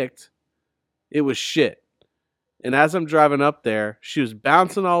had picked, it was shit. And as I'm driving up there, she was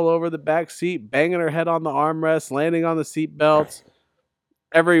bouncing all over the back seat, banging her head on the armrest, landing on the seat belts.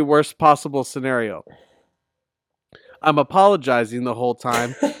 Every worst possible scenario. I'm apologizing the whole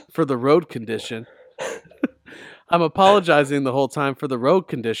time for the road condition. I'm apologizing the whole time for the road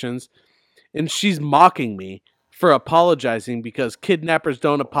conditions, and she's mocking me for apologizing because kidnappers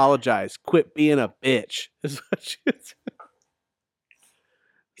don't apologize. Quit being a bitch. Is what she said.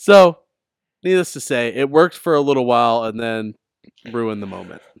 So, needless to say, it worked for a little while and then ruined the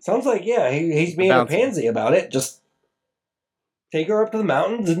moment. Sounds like he's being a pansy about it. Just take her up to the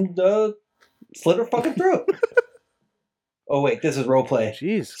mountains and slit her fucking throat. Oh wait, this is roleplay.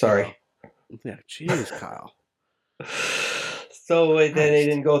 Jeez, sorry. Kyle. Yeah, jeez, Kyle. So then they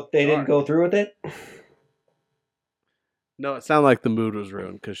didn't go through with it? No, it sounded like the mood was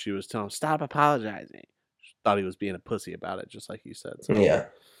ruined because she was telling him, stop apologizing. She thought he was being a pussy about it, just like you said. So. Yeah.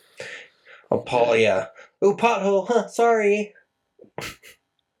 Oh, Paul, yeah. Oh, pothole, huh, sorry.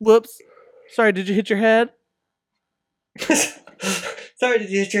 Whoops. Sorry, did you hit your head? Sorry,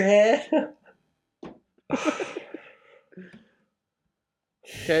 did you hit your head?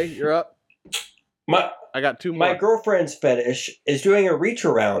 Okay, you're up. I got two more. My girlfriend's fetish is doing a reach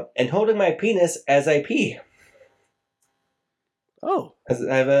around and holding my penis as I pee. Oh. Has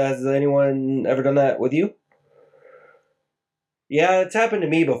anyone ever done that with you? Yeah, it's happened to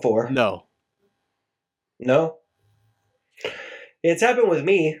me before. No? It's happened with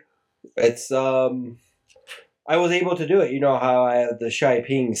me. It's, I was able to do it. You know how I have the shy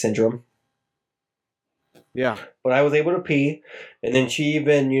peeing syndrome? Yeah. But I was able to pee, and then she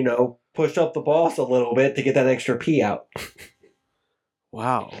even, pushed up the balls a little bit to get that extra pee out.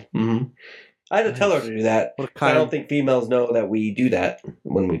 Wow. Mm-hmm. I had to tell her to do that. I don't think females know that we do that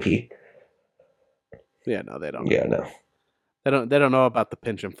when we pee. Yeah, no, they don't. Yeah, no. They don't know about the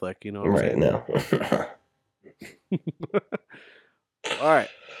pinch and flick, you know what I'm saying? No. All right.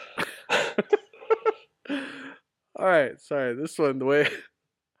 All right, sorry. This one, the way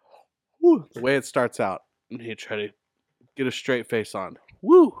it starts out. Let me try to get a straight face on.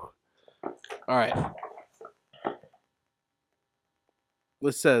 Woo! All right.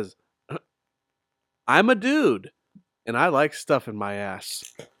 This says, I'm a dude, and I like stuff in my ass.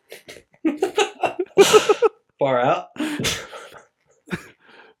 Far out.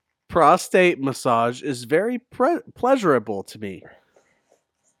 Prostate massage is very pleasurable to me.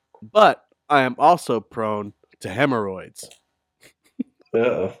 But I am also prone to hemorrhoids,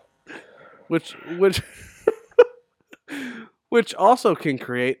 Uh-oh. which which also can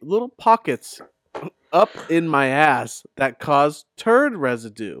create little pockets up in my ass that cause turd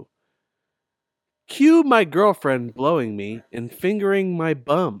residue. Cue my girlfriend blowing me and fingering my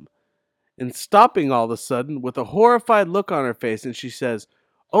bum and stopping all of a sudden with a horrified look on her face, and she says,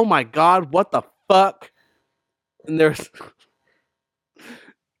 "Oh my god, what the fuck?" And there's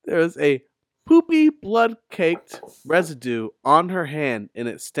a poopy blood caked residue on her hand and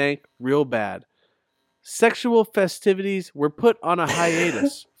it stank real bad. Sexual festivities were put on a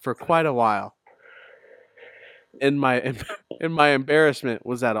hiatus for quite a while. And my embarrassment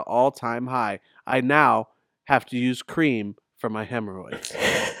was at an all-time high. I now have to use cream for my hemorrhoids.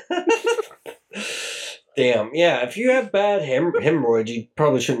 Damn. Yeah, if you have bad hemorrhoids, you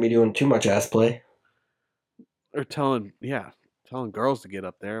probably shouldn't be doing too much ass play. Or telling girls to get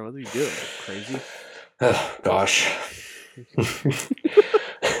up there. What are you doing? Crazy? Oh, gosh.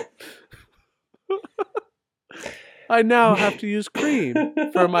 I now have to use cream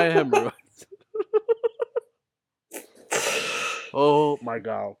for my hemorrhoids. Oh my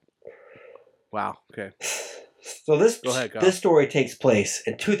god. Wow. Okay. So Go ahead, Kyle. this story takes place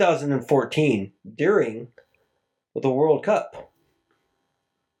in 2014 during the World Cup.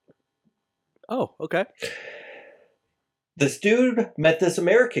 Oh, okay. This dude met this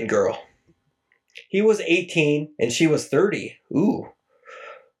American girl. He was 18 and she was 30. Ooh.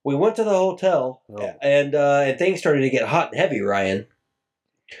 We went to the hotel and things started to get hot and heavy, Ryan.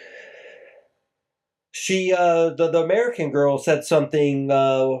 She, the American girl said something,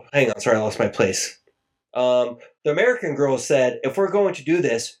 hang on, sorry, I lost my place. The American girl said, if we're going to do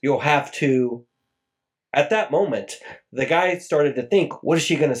this, you'll have to... At that moment, the guy started to think, what is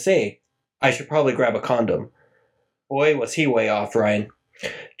she going to say? I should probably grab a condom. Boy, was he way off, Ryan.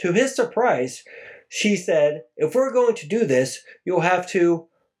 To his surprise, she said, if we're going to do this, you'll have to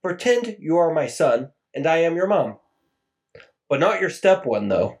pretend you are my son and I am your mom. But not your step one,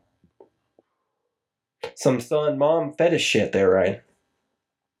 though. Some son-mom fetish shit there, Ryan.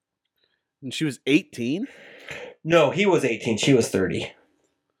 And she was 18? No, he was 18. She was 30.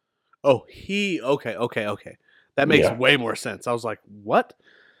 Oh, okay. That makes way more sense. I was like, what?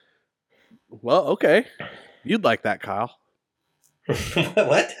 Well, okay. You'd like that, Kyle.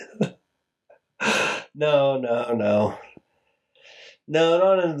 What? No. No,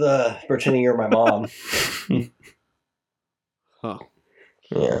 not in the pretending you're my mom. Huh.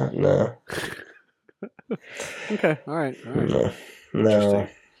 Yeah, no. Okay, all right. No.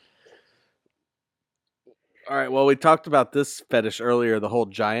 All right, well, we talked about this fetish earlier, the whole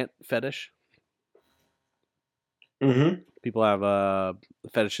giant fetish. Mm-hmm. People have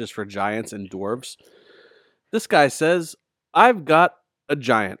fetishes for giants and dwarves. This guy says, I've got a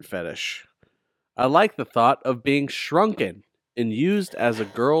giant fetish. I like the thought of being shrunken and used as a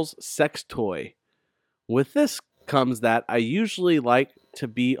girl's sex toy. With this comes that I usually like to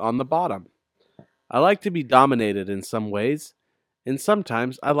be on the bottom. I like to be dominated in some ways, and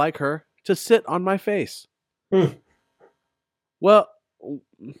sometimes I like her to sit on my face. Well,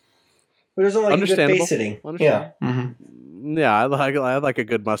 Who doesn't like a good face sitting? Yeah. Mm-hmm. Yeah, I like a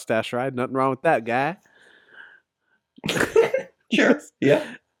good mustache ride. Nothing wrong with that, guy. Sure.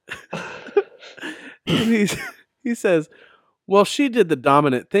 Yeah. He says, well, she did the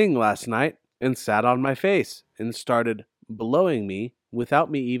dominant thing last night and sat on my face and started blowing me without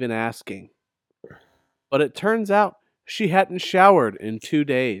me even asking. But it turns out she hadn't showered in 2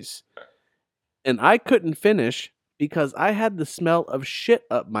 days. And I couldn't finish because I had the smell of shit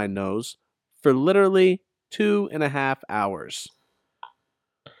up my nose for literally 2.5 hours.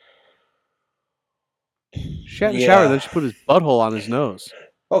 She hadn't showered, then she put his butthole on his nose.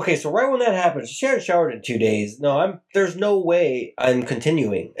 Okay, so right when that happened, she hadn't showered in 2 days. No, there's no way I'm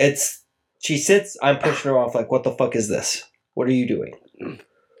continuing. She sits, I'm pushing her off like, what the fuck is this? What are you doing?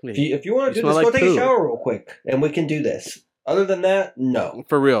 If you want to do this, go take a shower real quick, and we can do this. Other than that, no.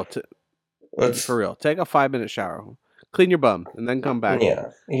 For real. For real. Take a 5-minute shower. Clean your bum, and then come back.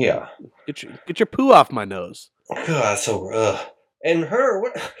 Yeah. Get your poo off my nose. God, so and her,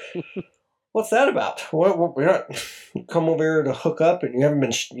 what? What's that about? What we're not come over here to hook up, and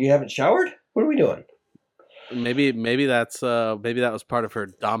you haven't showered? What are we doing? Maybe that was part of her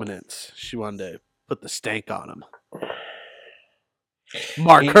dominance. She wanted to put the stank on him.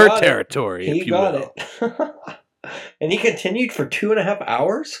 Mark her territory, if you will. He got it. And he continued for 2.5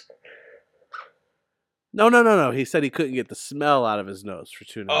 hours? No. He said he couldn't get the smell out of his nose for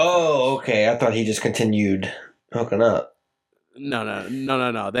 2.5 hours. Oh, okay. I thought he just continued hooking up.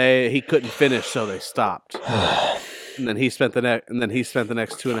 No. He couldn't finish, so they stopped. And then he spent the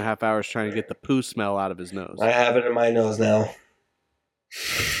next 2.5 hours trying to get the poo smell out of his nose. I have it in my nose now.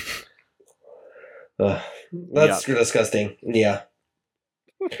 That's disgusting. Yeah.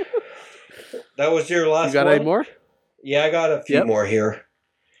 That was your last one? You got any more? Yeah, I got a few more here.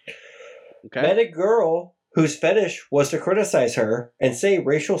 Okay. Met a girl whose fetish was to criticize her and say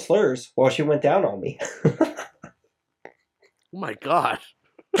racial slurs while she went down on me. Oh my God.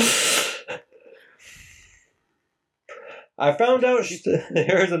 I found out.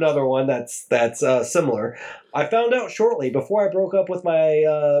 Here's another one that's similar. I found out shortly before I broke up with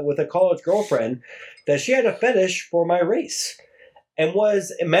with a college girlfriend that she had a fetish for my race, and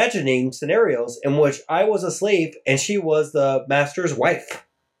was imagining scenarios in which I was a slave and she was the master's wife.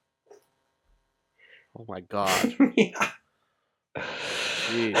 Oh my God. Yeah.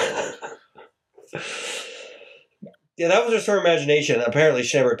 Jeez. Yeah, that was just her imagination. Apparently,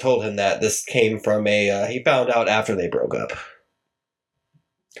 she never told him that. This came from he found out after they broke up.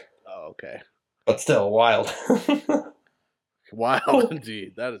 Oh, okay. But still, wild. Wild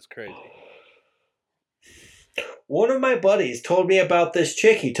indeed. That is crazy. One of my buddies told me about this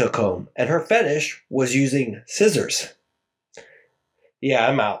chick he took home, and her fetish was using scissors. Yeah,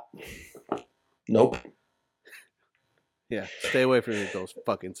 I'm out. Nope. Yeah, stay away from those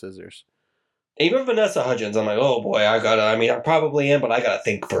fucking scissors. Even Vanessa Hudgens, I'm like, oh boy, I probably am, but I gotta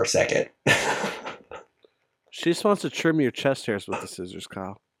think for a second. She just wants to trim your chest hairs with the scissors,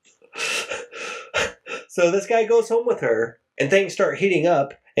 Kyle. So this guy goes home with her, and things start heating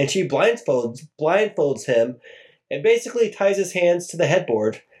up, and she blindfolds him, and basically ties his hands to the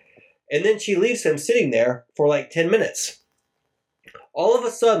headboard, and then she leaves him sitting there for like 10 minutes. All of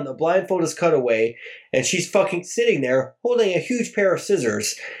a sudden, the blindfold is cut away, and she's fucking sitting there holding a huge pair of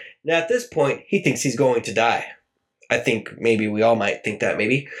scissors. And at this point, he thinks he's going to die. I think maybe we all might think that,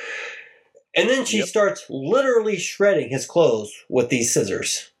 maybe. And then she starts literally shredding his clothes with these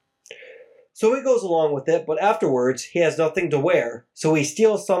scissors. So he goes along with it, but afterwards, he has nothing to wear, so he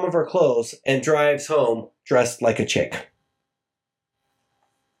steals some of her clothes and drives home dressed like a chick.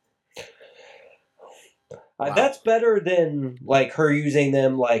 Wow. That's better than, like, her using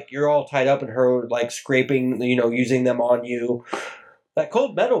them, like, you're all tied up and her, like, scraping, using them on you. That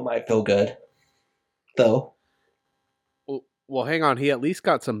cold metal might feel good, though. Well, hang on. He at least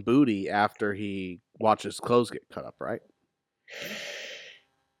got some booty after he watched his clothes get cut up, right?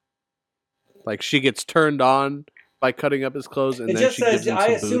 Like, she gets turned on by cutting up his clothes, and then she gives him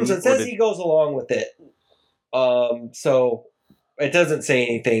some booty. It says he goes along with it. So it doesn't say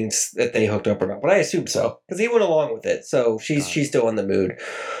anything that they hooked up or not, but I assume so because he went along with it. So she's still in the mood.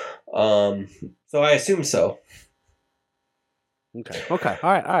 So I assume so. Okay.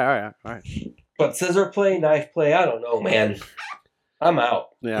 All right. But scissor play, knife play, I don't know, man. I'm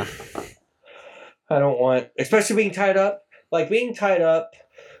out. Yeah. I don't want, especially being tied up. Like, being tied up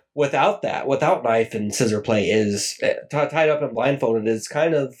without knife and scissor play is, tied up and blindfolded is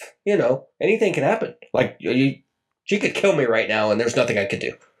kind of, anything can happen. Like, she could kill me right now and there's nothing I could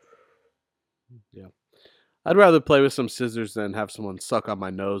do. Yeah. I'd rather play with some scissors than have someone suck on my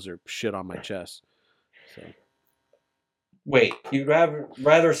nose or shit on my chest. So. Wait, you'd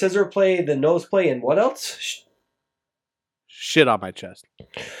rather scissor play than nose play and what else? Shit on my chest.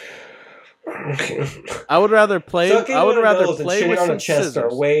 I would rather play. Sucking I would rather nose play and with on some the chest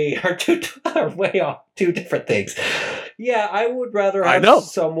scissors. are way off two different things. Yeah, I would rather have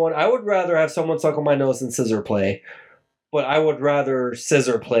someone. I would rather have someone suck on my nose than scissor play, but I would rather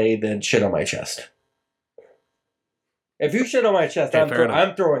scissor play than shit on my chest. If you shit on my chest, I'm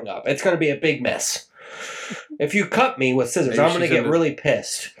throwing up. It's going to be a big mess. If you cut me with scissors, I'm going to get really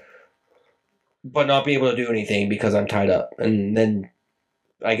pissed, but not be able to do anything because I'm tied up. And then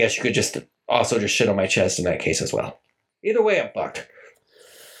I guess you could just shit on my chest in that case as well. Either way, I'm fucked.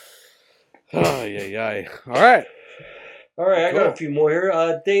 Oh, yeah. All right. I got a few more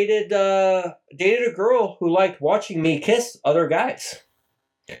here. Dated a girl who liked watching me kiss other guys.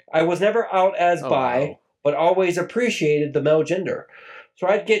 I was never out as bi, but always appreciated the male gender. So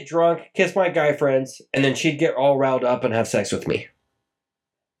I'd get drunk, kiss my guy friends, and then she'd get all riled up and have sex with me.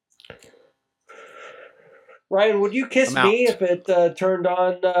 Ryan, would you kiss me if it turned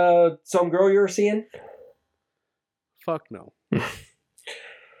on some girl you were seeing? Fuck no. No.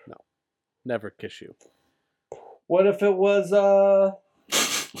 Never kiss you. What if it was,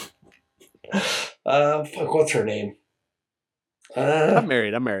 what's her name? I'm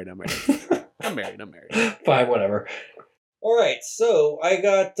married. Fine, whatever. All right, so I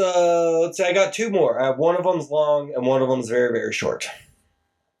got, I got two more. One of them's long and one of them's very, very short.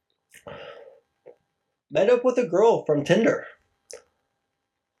 Met up with a girl from Tinder.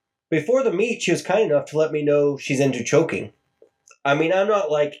 Before the meet, she was kind enough to let me know she's into choking. I mean, I'm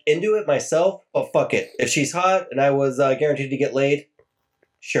not like into it myself, but fuck it. If she's hot and I was guaranteed to get laid,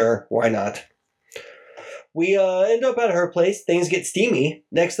 sure, why not? We end up at her place. Things get steamy.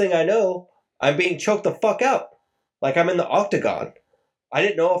 Next thing I know, I'm being choked the fuck out. Like I'm in the octagon. I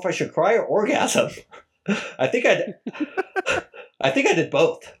didn't know if I should cry or orgasm. I think I did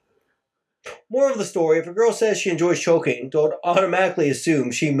both. More of the story, if a girl says she enjoys choking, don't automatically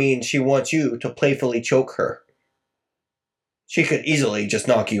assume she means she wants you to playfully choke her. She could easily just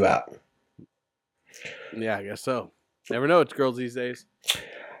knock you out. Yeah, I guess so. Never know, it's girls these days.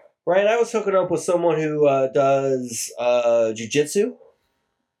 Ryan, I was hooking up with someone who does jiu-jitsu.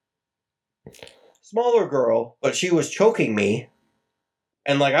 Smaller girl, but she was choking me.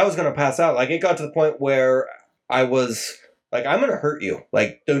 And, like, I was going to pass out. Like, it got to the point where I was, like, I'm going to hurt you.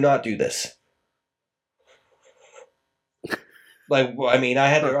 Like, do not do this. Like, I mean, I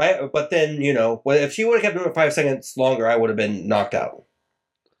had to, but then, you know, if she would have kept doing it 5 seconds longer, I would have been knocked out.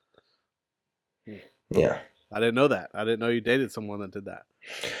 Yeah. I didn't know that. I didn't know you dated someone that did that.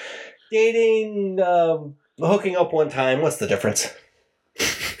 Dating, hooking up one time, what's the difference? Yeah,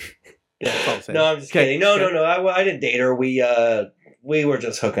 that's all I'm saying. No, I'm just kidding. No. I didn't date her. We were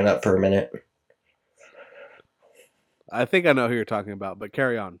just hooking up for a minute. I think I know who you're talking about, but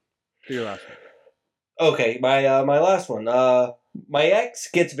carry on. Do your last one. Okay, my last one. My ex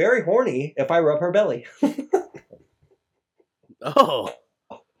gets very horny if I rub her belly. Oh.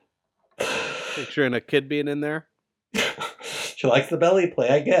 Picturing a kid being in there. She likes the belly play,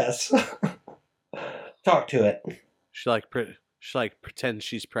 I guess. Talk to it. She pretends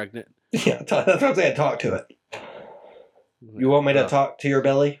she's pregnant. Yeah, that's what I'm saying. Talk to it. You want me to talk to your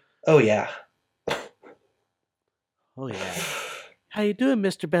belly? Oh yeah. Oh yeah. How you doing,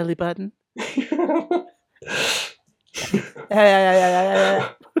 Mr. Belly Button? Hey,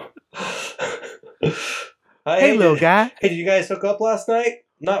 little guy. Hey, did you guys hook up last night?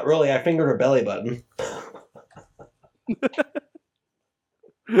 Not really. I fingered her belly button.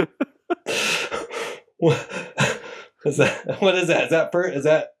 What is that? What is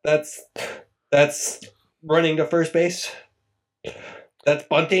that? That's running to first base? That's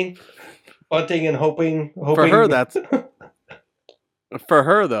bunting? Bunting and hoping. For her, that's... For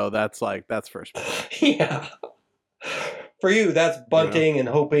her, though, that's first base. Yeah. For you, that's bunting and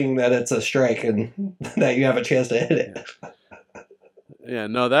hoping that it's a strike and that you have a chance to hit it. Yeah,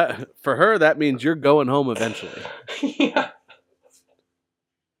 no, that for her, that means you're going home eventually. Yeah.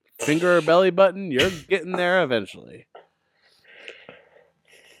 Finger or belly button, you're getting there eventually.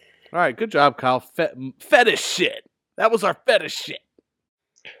 All right, good job, Kyle. Fetish shit. That was our fetish shit.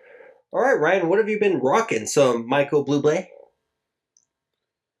 All right, Ryan, what have you been rocking? Some Michael Bublé?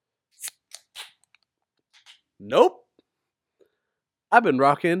 Nope. I've been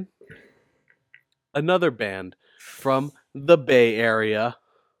rocking another band from the Bay Area,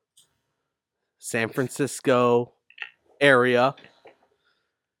 San Francisco area,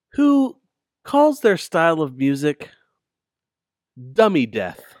 who calls their style of music dummy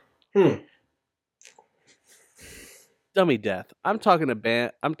death. Dummy death. I'm talking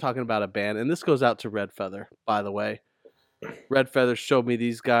about a band, and this goes out to Red Feather, by the way. Red Feather showed me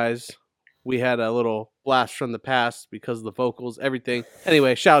these guys. We had a little blast from the past because of the vocals, everything.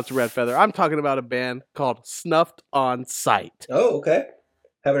 Anyway, shout out to Red Feather. I'm talking about a band called Snuffed On Sight. Oh, okay.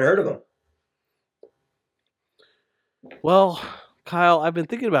 Haven't heard of them. Well, Kyle, I've been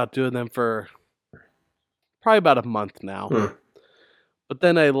thinking about doing them for probably about a month now. But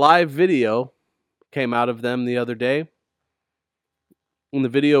then a live video came out of them the other day. And the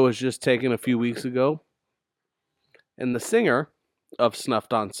video was just taken a few weeks ago. And the singer of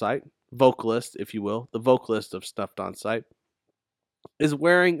Snuffed On Sight, vocalist, if you will, the vocalist of Snuffed On Sight, is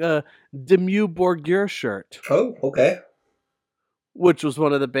wearing a Dimmu Borgir shirt. Oh, okay. Which was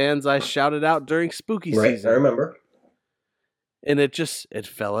one of the bands I shouted out during spooky season. I remember. And it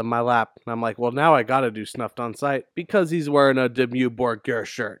fell in my lap. And I'm like, well, now I gotta do Snuffed On Sight because he's wearing a Dimmu Borgir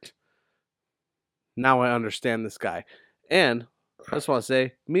shirt. Now I understand this guy. And I just want to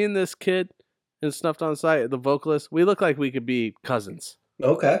say, me and this kid in Snuffed On Sight, the vocalist, we look like we could be cousins.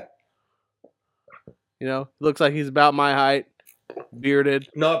 Okay. You know, looks like he's about my height, bearded.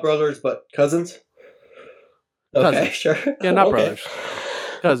 Not brothers, but cousins? Okay, cousins. Sure. Yeah, not brothers.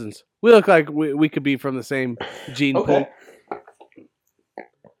 Cousins. We look like we could be from the same gene pool.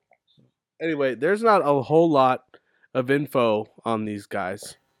 Anyway, there's not a whole lot of info on these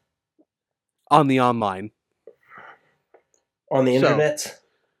guys. On the online. On the internet?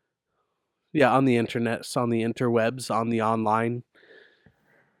 Yeah, on the internet, on the interwebs, on the online.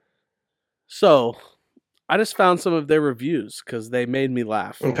 So, I just found some of their reviews because they made me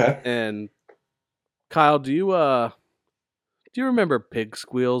laugh. Okay. And Kyle, do you remember pig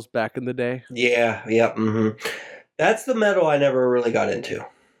squeals back in the day? Yeah. Yeah. Mm-hmm. That's the metal I never really got into.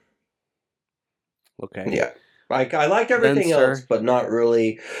 Okay. Yeah. Like I liked Then, everything else, sir, but not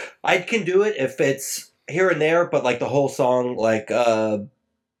really. I can do it if it's here and there, but like the whole song, like fuck,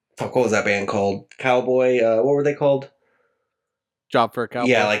 what was that band called? Cowboy. What were they called? Job for a Cowboy.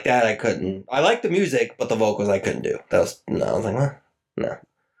 Yeah, like that I couldn't. I liked the music, but the vocals I couldn't do. That was no. I was like, huh? No.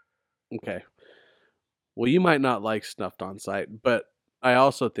 Okay. Well, you might not like Snuffed On Sight, but I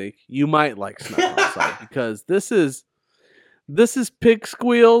also think you might like Snuffed On Sight because this is pig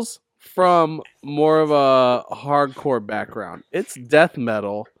squeals from more of a hardcore background. It's death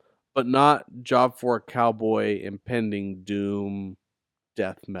metal, but not Job for a Cowboy, impending doom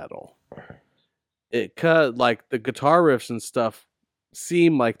death metal. It cut like the guitar riffs and stuff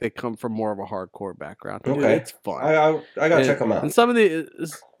seem like they come from more of a hardcore background. Dude, Okay. it's fun. I gotta check them out. And some of the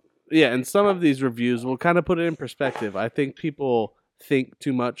and some of these reviews will kind of put it in perspective. I think people think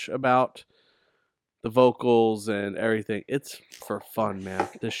too much about the vocals and everything. It's for fun, man.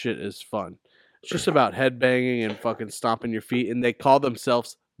 This shit is fun. It's just about headbanging and fucking stomping your feet, and they call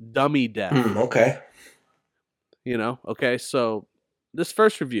themselves dummy death. Okay. You know? Okay, so this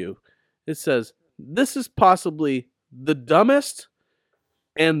first review, it says, this is possibly the dumbest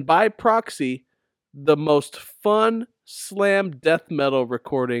and by proxy the most fun slam death metal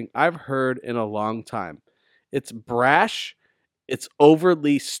recording I've heard in a long time. It's brash, it's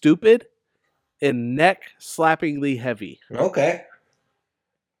overly stupid, and neck slappingly heavy. Okay.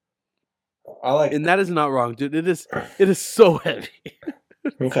 I like. And that is not wrong, dude. It is so heavy.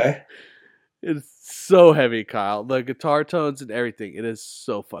 Okay. It's so heavy, Kyle. The guitar tones and everything. It is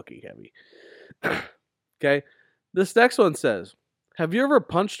so fucking heavy. Okay. This next one says, have you ever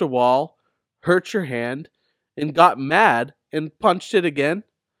punched a wall, hurt your hand, and got mad and punched it again?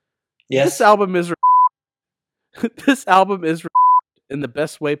 Yes. This album is this album is in the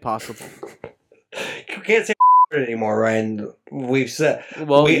best way possible. You can't say anymore, Ryan. We've said.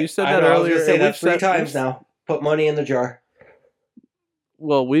 Well, you said that earlier. I was gonna say and that we've 3 times now. Put money in the jar.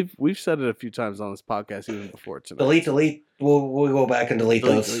 Well, we've said it a few times on this podcast, even before tonight. Delete. We'll go back and delete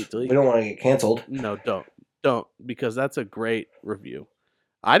those. Delete. We don't want to get canceled. No, don't, because that's a great review.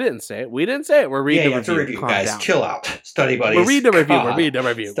 I didn't say it. We didn't say it. We're reading the review. Calm guys. down. Chill out. Study buddies. We're reading the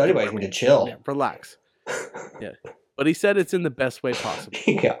review. Study buddies need to chill. Yeah, relax. Yeah, but he said it's in the best way possible.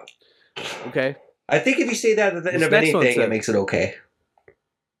 Yeah. Okay. I think if you say that at the end of anything, it makes it okay.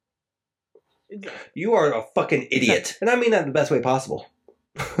 You are a fucking idiot, and I mean that in the best way possible.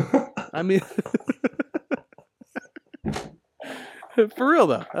 I mean, for real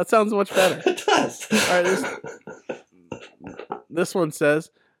though, that sounds much better. It does. All right, this one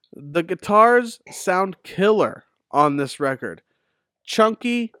says, the guitars sound killer on this record.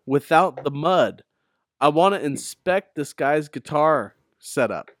 Chunky without the mud. I want to inspect this guy's guitar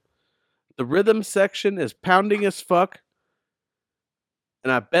setup. The rhythm section is pounding as fuck.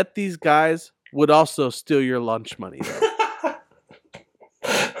 And I bet these guys would also steal your lunch money.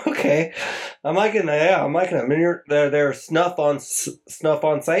 Okay. I'm liking that. Yeah, I'm liking them. They're Snuff on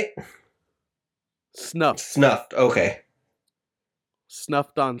Sight? Snuffed. Okay.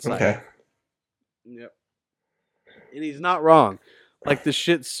 Snuffed On Sight. Okay. Yep. And he's not wrong. Like, the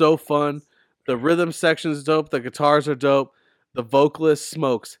shit's so fun. The rhythm section's dope. The guitars are dope. The vocalist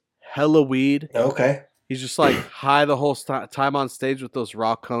smokes hella weed. Okay. He's just like high the whole time on stage with those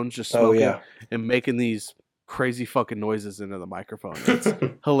raw cones, just smoking and making these crazy fucking noises into the microphone. It's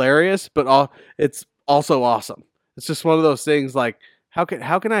hilarious, but it's also awesome. It's just one of those things. Like, how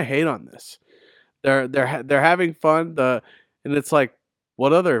can I hate on this? They're having fun. And it's like,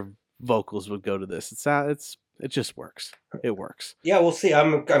 what other vocals would go to this? It just works. It works. Yeah, we'll see.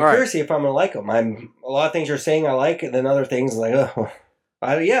 I'm curious if I'm gonna like them. A lot of things you're saying I like, and then other things like, oh.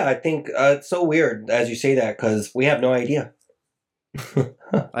 I think it's so weird as you say that because we have no idea.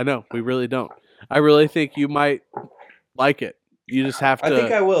 I know, we really don't. I really think you might like it. You just have to. I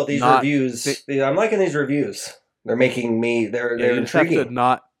think I will. These reviews, I'm liking these reviews. They're making me. They're you just have intriguing.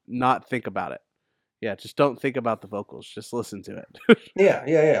 to not think about it. Yeah, just don't think about the vocals. Just listen to it.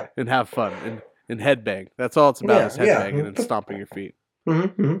 Yeah. And have fun and headbang. That's all it's about is headbanging and stomping your feet.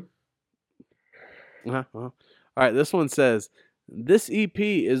 Mm-hmm. All right, this one says, this EP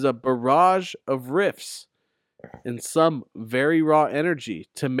is a barrage of riffs and some very raw energy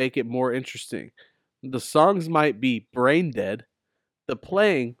to make it more interesting. The songs might be brain dead. The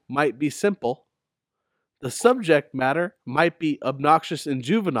playing might be simple. The subject matter might be obnoxious and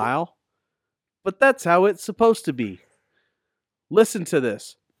juvenile. But that's how it's supposed to be. Listen to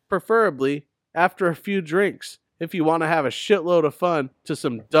this, preferably after a few drinks if you want to have a shitload of fun to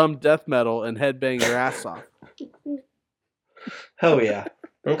some dumb death metal and headbang your ass off. Hell yeah.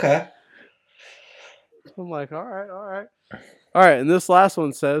 Okay. I'm like, all right, all right. All right, and this last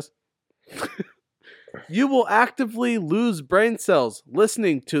one says, you will actively lose brain cells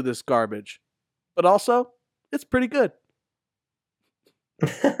listening to this garbage, but also, it's pretty good.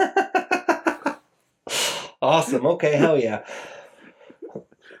 Awesome. Okay, hell yeah.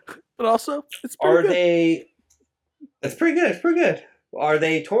 But also, it's pretty Are good. they... It's pretty good. It's pretty good. Are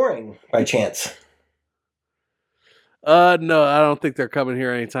they touring by chance? No, I don't think they're coming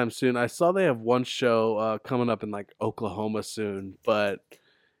here anytime soon. I saw they have one show coming up in like Oklahoma soon, but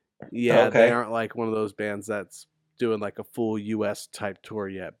yeah, they Okay. aren't like one of those bands that's doing like a full US type tour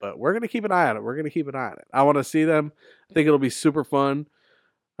yet. But we're gonna keep an eye on it. We're gonna keep an eye on it. I want to see them. I think it'll be super fun.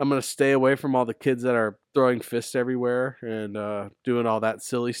 I'm gonna stay away from all the kids that are throwing fists everywhere and doing all that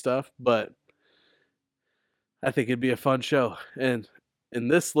silly stuff. But I think it'd be a fun show. And in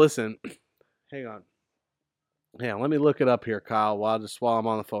this, listen, hang on. Yeah, let me look it up here, Kyle, while I'm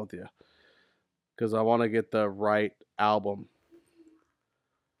on the phone with you, because I want to get the right album.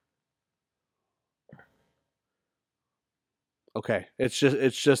 Okay, it's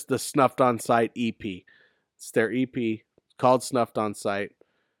just the Snuffed On Sight EP. It's their EP called Snuffed On Sight.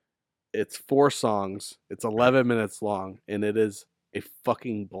 It's 4 songs. It's 11 minutes long, and it is a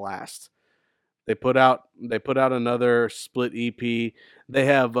fucking blast. They put out another split EP. They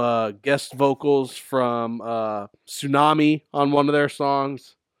have guest vocals from Tsunami on one of their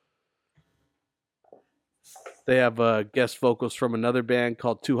songs. They have guest vocals from another band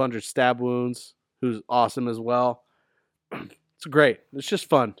called 200 Stab Wounds, who's awesome as well. It's great. It's just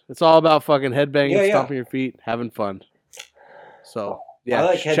fun. It's all about fucking headbanging, stomping your feet, having fun. So yeah, I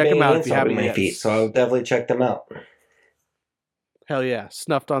like check them out if you haven't my yet. feet, so I'll definitely check them out. Hell yeah,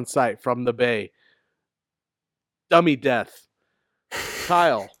 Snuffed On Sight from the Bay. Dummy Death.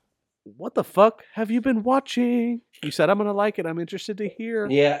 Kyle, what the fuck have you been watching? You said I'm gonna like it. I'm interested to hear.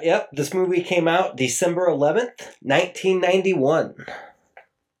 Yeah, yep. This movie came out December 11th, 1991.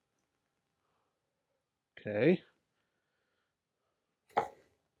 Okay.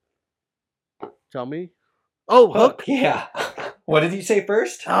 Tell me. Oh, Hook. Yeah. What did you say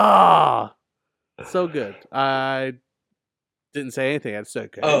first? Ah, so good. I didn't say anything. I said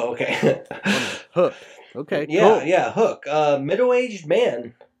okay. Oh, okay. Hook. Okay, yeah, cool. yeah, Hook. A middle-aged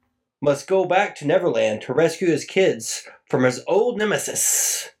man must go back to Neverland to rescue his kids from his old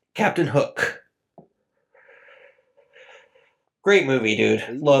nemesis, Captain Hook. Great movie,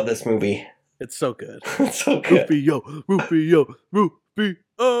 dude. Love this movie. It's so good. It's so good. Rufio.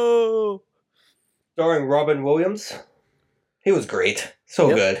 Starring Robin Williams. He was great.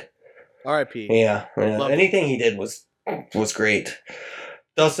 So good. R.I.P. Yeah. Anything he did was great.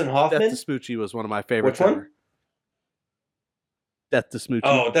 Dustin Hoffman. Death to Smoochie was one of my favorites. Which one? Ever. Death to Smoochie.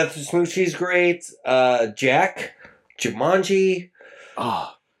 Oh, Death to Smoochie's great. Jack. Jumanji.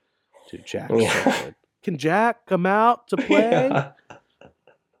 Oh, dude, Jack. Yeah. So good. Can Jack come out to play? Yeah.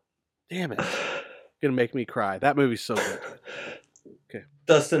 Damn it. Gonna make me cry. That movie's so good. Okay.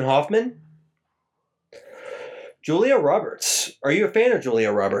 Dustin Hoffman. Julia Roberts. Are you a fan of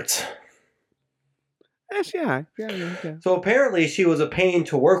Julia Roberts? Yes, yeah. So apparently she was a pain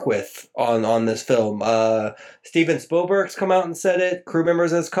to work with on this film. Steven Spielberg's come out and said it. Crew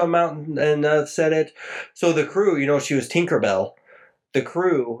members has come out and said it. So the crew, she was Tinkerbell. The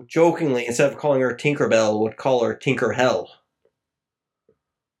crew, jokingly, instead of calling her Tinkerbell, would call her Tinker Hell.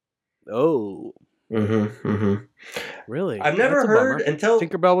 Oh. Really? I've never heard until...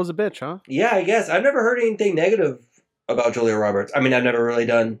 Tinkerbell was a bitch, huh? Yeah, I guess. I've never heard anything negative about Julia Roberts. I mean, I've never really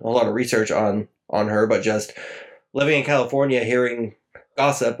done a lot of research on her, but just living in California, hearing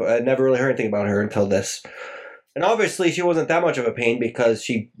gossip, I never really heard anything about her until this. And obviously, she wasn't that much of a pain because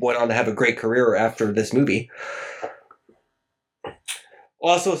she went on to have a great career after this movie.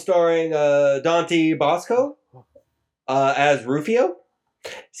 Also starring Dante Bosco as Rufio.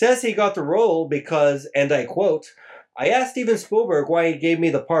 Says he got the role because, and I quote, I asked Steven Spielberg why he gave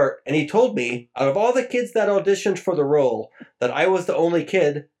me the part, and he told me, out of all the kids that auditioned for the role, that I was the only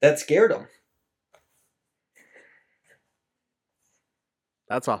kid that scared him.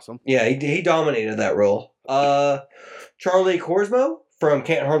 That's awesome. Yeah, he dominated that role. Charlie Korsmo from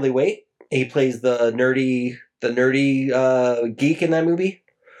Can't Hardly Wait. He plays the nerdy geek in that movie,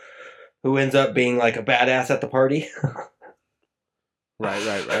 who ends up being like a badass at the party.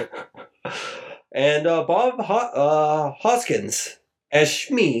 Right. And Bob Hoskins as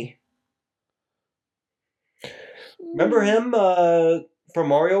Smee. Remember him from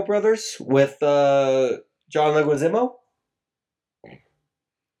Mario Brothers with John Leguizamo?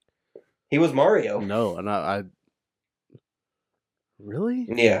 He was Mario. No, and I really?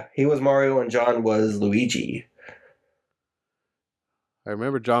 Yeah, he was Mario and John was Luigi. I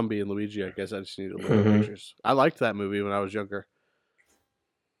remember John being Luigi. I guess I just need to look at Mm-hmm. pictures. I liked that movie when I was younger.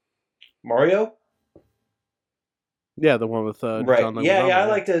 Mario? Yeah, the one with Right. John Yeah, Leguizamo. I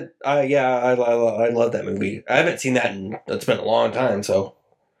liked it. I love that movie. I haven't seen that in, it's been a long time, so.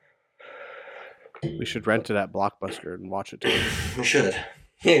 We should rent it at Blockbuster and watch it together. We should.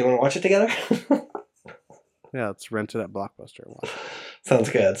 Yeah, you want to watch it together? Yeah, let's rent it at Blockbuster and watch it.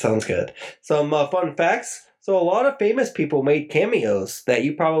 Sounds good. Some fun facts. So a lot of famous people made cameos that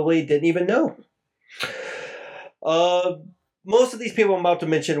you probably didn't even know. Most of these people I'm about to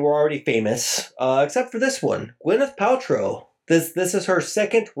mention were already famous, except for this one, Gwyneth Paltrow. This is her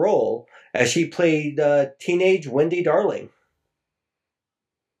second role as she played teenage Wendy Darling.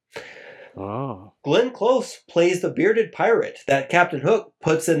 Oh, Glenn Close plays the bearded pirate that Captain Hook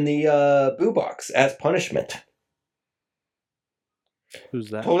puts in the boo box as punishment. who's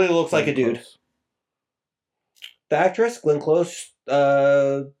that? Totally looks like a dude. Close. The actress, Glenn Close,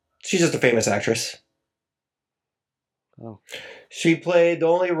 she's just a famous actress. Oh, She played, the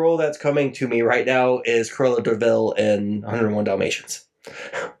only role that's coming to me right now is Cruella de Vil in 101 Dalmatians.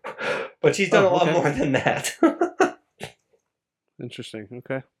 But she's done a lot more than that. interesting.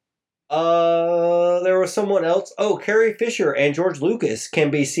 Okay. There was someone else. Oh, Carrie Fisher and George Lucas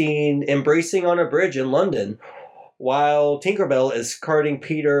can be seen embracing on a bridge in London while Tinkerbell is carting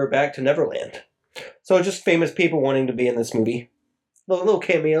Peter back to Neverland. So just famous people wanting to be in this movie. Little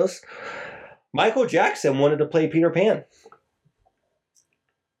cameos. Michael Jackson wanted to play Peter Pan.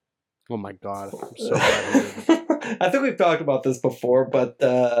 Oh my god, I'm so glad. I think we've talked about this before, but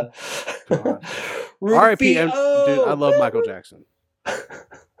R.I.P. Dude, I love Michael Jackson.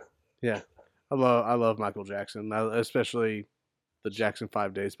 Yeah, I love Michael Jackson, especially the Jackson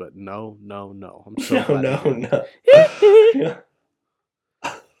 5 Days. But no, I'm so glad. No. Yeah.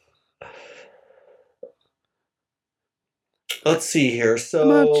 Let's see here.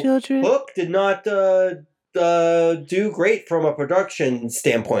 So Hook did not do great from a production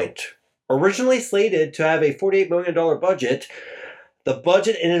standpoint. Originally slated to have a $48 million budget, the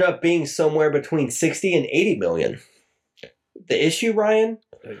budget ended up being somewhere between 60 and 80 million. The issue, Ryan?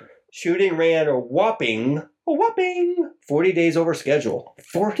 Shooting ran a whopping 40 days over schedule.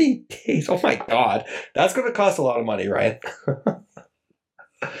 40 days. Oh my god. That's going to cost a lot of money, Ryan.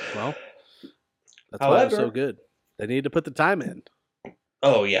 Well, that's why it's so good. They need to put the time in.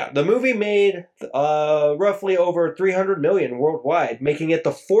 Oh yeah. The movie made roughly over 300 million worldwide, making it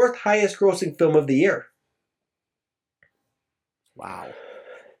the fourth highest grossing film of the year. Wow.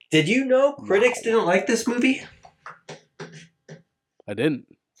 Did you know critics didn't like this movie? I didn't.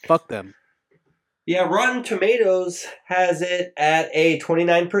 Fuck them. Yeah, Rotten Tomatoes has it at a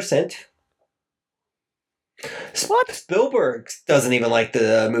 29%. What? Spielberg doesn't even like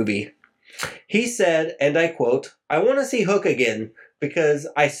the movie. He said, and I quote, "I want to see Hook again because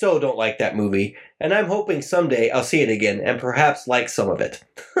I so don't like that movie, and I'm hoping someday I'll see it again and perhaps like some of it."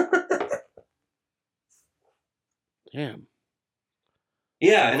 Damn.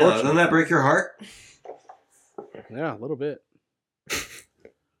 Yeah, I know. Doesn't that break your heart? Yeah, a little bit.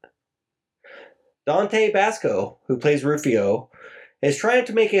 Dante Basco, who plays Rufio, is trying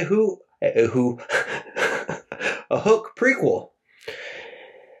to make a Hook prequel.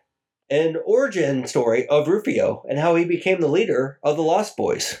 An origin story of Rufio and how he became the leader of the Lost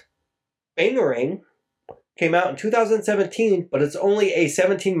Boys. Bangarang came out in 2017, but it's only a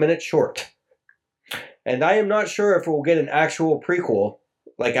 17-minute short. And I am not sure if we'll get an actual prequel,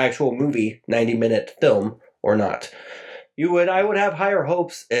 like actual movie, 90-minute film, or not. I would have higher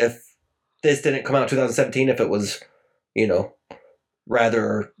hopes if this didn't come out in 2017, if it was, if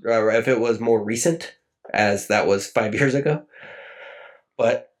it was more recent, as that was 5 years ago.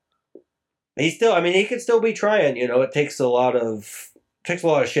 But he could still be trying, it takes a lot of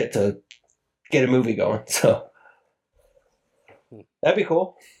shit to get a movie going, so that'd be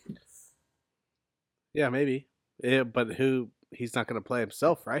cool. Yeah, maybe. Yeah, but he's not going to play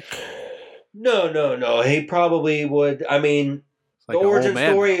himself, right? No. He probably would. I mean, like the origin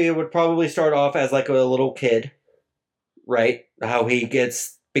story would probably start off as like a little kid, right? How he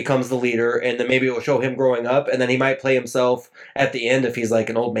becomes the leader, and then maybe it will show him growing up, and then he might play himself at the end if he's like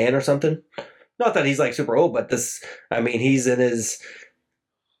an old man or something. Not that he's like super old, but he's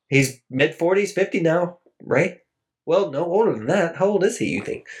mid-40s, 50 now, right? Well, no, older than that. How old is he, you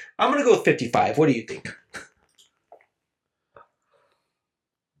think? I'm going to go with 55. What do you think?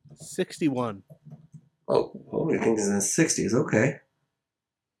 61. Oh, he thinks he's in his 60s. Okay.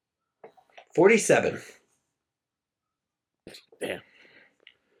 47. Damn.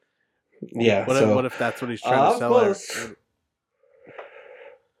 Yeah. What if that's what he's trying to I'm sell? close.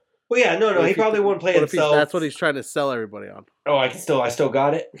 Well, yeah, no, he probably wouldn't play himself. That's what he's trying to sell everybody on. Oh, I still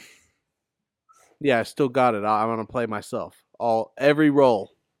got it. Yeah, I still got it. I'm gonna play myself. Every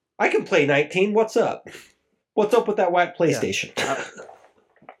role. I can play 19. What's up? What's up with that white PlayStation? Yeah.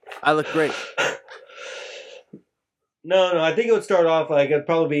 I look great. No, I think it would start off like it'd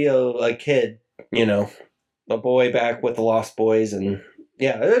probably be a kid, a boy back with the Lost Boys, and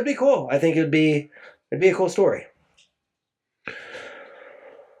yeah, it'd be cool. I think it'd be a cool story.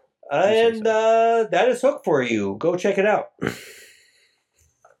 And that is Hook for you. Go check it out.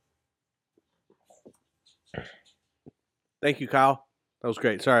 Thank you, Kyle. That was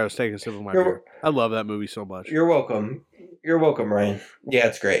great. Sorry, I was taking a sip of my beer. I love that movie so much. You're welcome. You're welcome, Ryan. Yeah,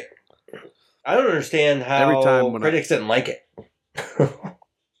 it's great. I don't understand how Every time critics didn't like it.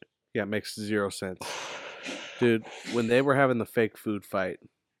 Yeah, it makes 0 sense. Dude, when they were having the fake food fight,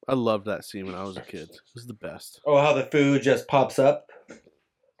 I loved that scene when I was a kid. It was the best. Oh, how the food just pops up?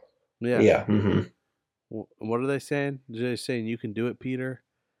 Yeah. Yeah. Mm-hmm. What are they saying? They're saying you can do it, Peter?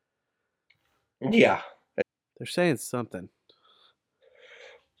 Yeah. They're saying something.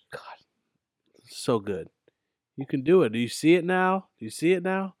 God, so good. You can do it. Do you see it now? Do you see it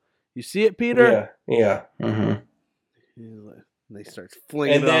now? You see it, Peter? Yeah. Mm-hmm. And they start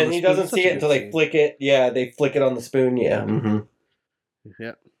flinging and it on then the he spoon. doesn't see it until they flick it. Yeah, they flick it on the spoon. Yeah. Mm-hmm.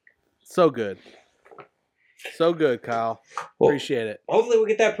 Yep. So good. So good, Kyle. Well, appreciate it. Hopefully we'll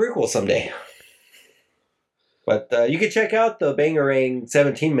get that prequel someday. But you can check out the Bangarang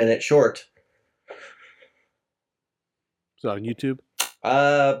 17-minute short. Is it on YouTube?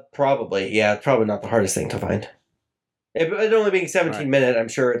 Probably. Yeah, it's probably not the hardest thing to find. It only being 17 minute, I'm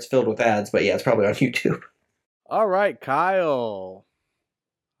sure it's filled with ads, but yeah, it's probably on YouTube. All right, Kyle.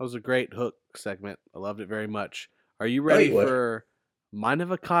 That was a great Hook segment. I loved it very much. Are you ready for Mind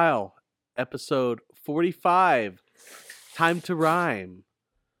of a Kyle, episode 45, Time to Rhyme?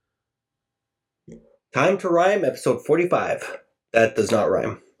 Time to Rhyme, episode 45. That does not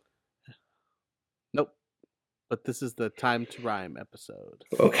rhyme. Nope. But this is the Time to Rhyme episode.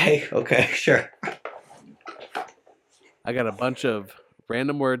 Okay, sure. I got a bunch of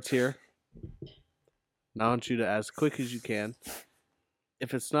random words here. And I want you to, as quick as you can.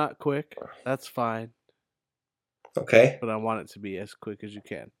 If it's not quick, that's fine. Okay. But I want it to be as quick as you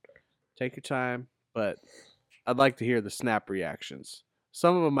can. Take your time, but I'd like to hear the snap reactions.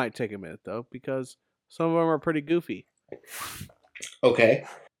 Some of them might take a minute, though, because some of them are pretty goofy. Okay.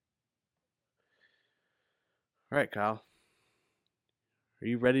 All right, Kyle. Are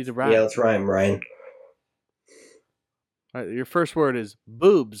you ready to rhyme? Yeah, let's rhyme, Ryan. All right, your first word is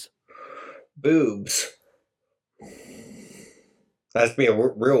boobs. Boobs. That has to be a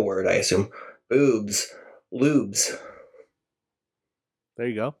real word, I assume. Boobs. Lubes. There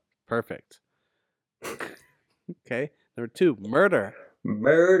you go. Perfect. Okay. Number 2, murder.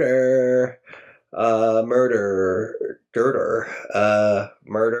 Murder. Murder. Dirter.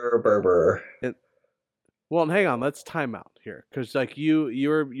 Murder. Berber. Well, hang on. Let's time out here, because like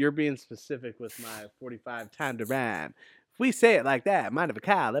you're being specific with my 45 time to rhyme. If we say it like that, Mind of a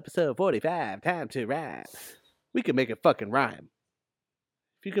Kyle, episode 45, time to rhyme, we can make it fucking rhyme.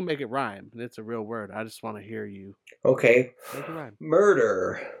 If you can make it rhyme, and it's a real word, I just want to hear you. Okay. Make it rhyme.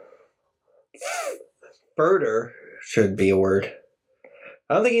 Murder. Murder should be a word.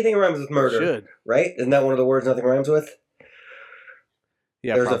 I don't think anything rhymes with murder. It should. Right? Isn't that one of the words nothing rhymes with?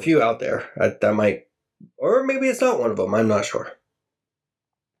 Yeah, there's probably a few out there that might, or maybe it's not one of them. I'm not sure.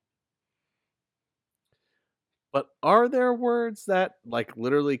 But are there words that like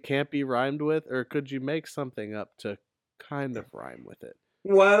literally can't be rhymed with, or could you make something up to kind of rhyme with it?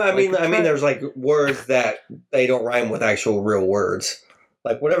 Well, I mean, there's like words that they don't rhyme with actual real words.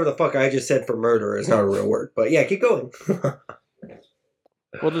 Like whatever the fuck I just said for murder is not a real word. But yeah, keep going.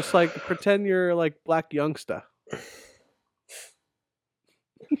 Well, just like pretend you're like Black Youngsta.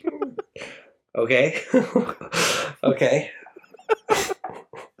 Okay. Okay.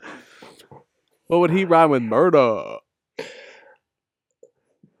 What would he rhyme with murder?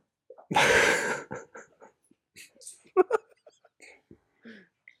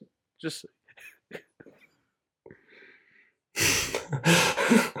 Just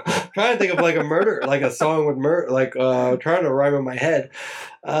trying to think of like a murder, like a song with murder, like trying to rhyme in my head.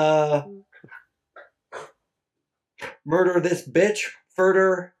 Murder this bitch,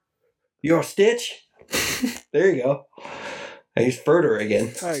 further your stitch. There you go. I used further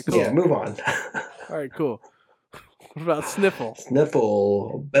again. All right, cool. Yeah, move on. All right, cool. What about sniffle?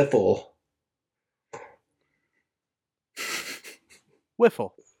 Sniffle, biffle.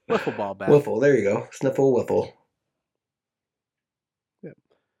 Wiffle. Wiffle ball bat. Wiffle, there you go. Sniffle, wiffle. Yep.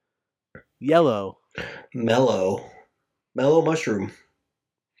 Yellow. Mellow. Mellow mushroom.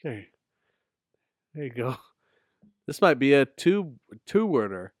 There you go. This might be a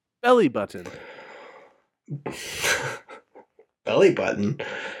two-worder. Belly button. Belly button.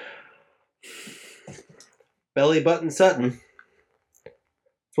 Belly button Sutton.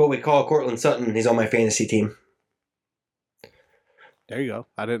 That's what we call Cortland Sutton. He's on my fantasy team. There you go.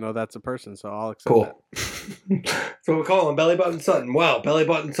 I didn't know that's a person, so I'll accept Cool. that. That's what we call him, Belly Button Sutton. Wow, Belly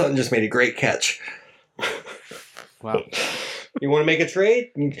Button Sutton just made a great catch. Wow. You want to make a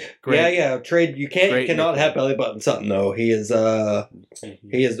trade? Great. Yeah. Trade. You cannot have Belly Button Sutton though. He is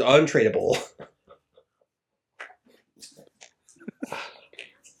untradeable.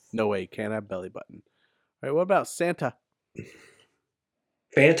 No way, you can't have belly button. All right, what about Santa?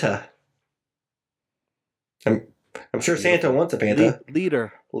 Fanta. I'm sure Santa wants a Fanta.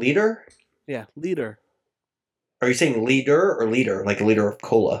 Leader. Leader? Yeah, leader. Are you saying leader or leader? Like a liter of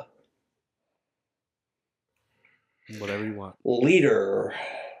cola? Whatever you want. Leader.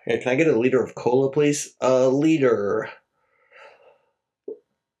 Hey, can I get a liter of cola, please? Leader.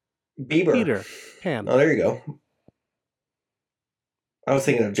 Bieber. Peter Pan. Oh, there you go. I was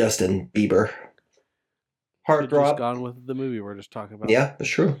thinking of Justin Bieber. Just Heartthrob. gone with the movie we're just talking about. Yeah, that's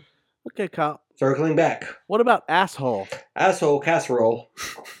true. Okay, Kyle. Circling back. What about asshole? Asshole casserole.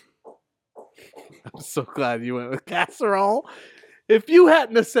 I'm so glad you went with casserole. If you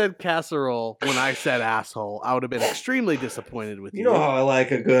hadn't have said casserole when I said asshole, I would have been extremely disappointed with you. You know how I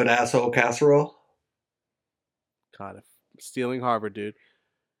like a good asshole casserole? God, stealing Harvard, dude.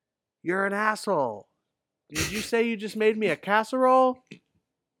 You're an asshole. Did you say you just made me a casserole?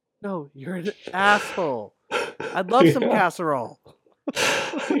 No, you're an asshole. I'd love some casserole.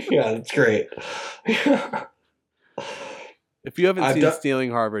 Yeah, that's great. If you haven't seen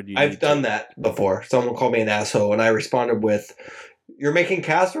Stealing Harvard, I've done that before. Someone called me an asshole, and I responded with, "You're making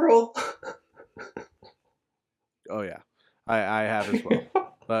casserole?" Oh yeah, I have as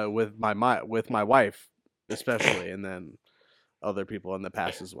well, but with my wife especially, and then other people in the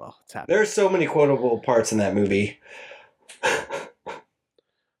past as well. It's happened. There's so many quotable parts in that movie.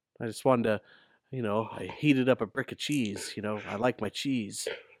 I just wanted to, I heated up a brick of cheese. I like my cheese.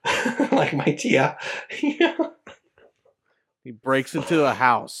 Like my tia. Yeah. He breaks into a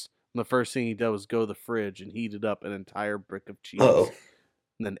house, and the first thing he does was go to the fridge and heated up an entire brick of cheese. Uh-oh.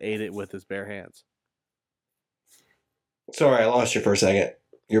 And then ate it with his bare hands. Sorry, I lost you for a second.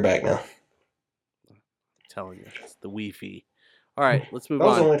 You're back now. I'm telling you, it's the Wi-Fi. All right, let's move on. That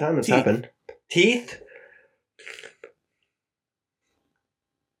was the only time this happened. Teeth?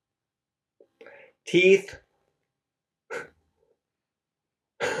 Teeth.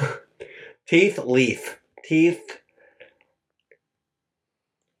 Teeth, leaf. Teeth.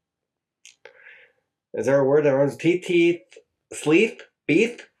 Is there a word that runs teeth, teeth, sleeth,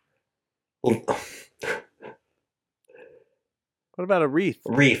 beef? What about a wreath?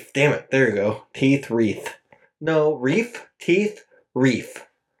 Reef. Damn it. There you go. Teeth, wreath. No, reef, teeth, reef.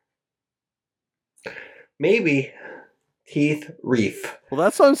 Maybe teeth, reef. Well,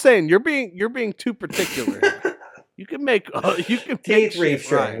 that's what I'm saying. You're being too particular. You can make teeth, reef.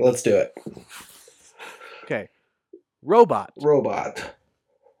 Sure, right. Let's do it. Okay. Robot.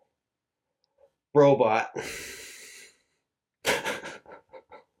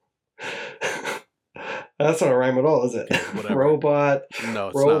 That's not a rhyme at all, is it? Whatever. Robot. No,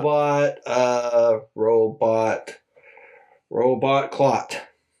 it's robot. Not. Robot clot.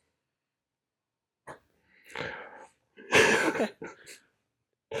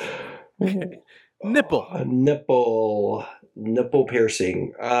 Okay. Nipple. Nipple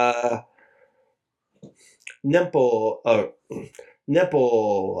piercing. Dimple.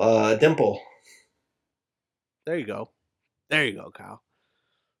 There you go, Kyle.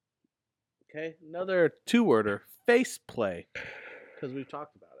 Okay, another two-worder, face play, because we've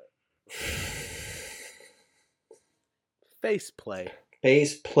talked about it. Face play.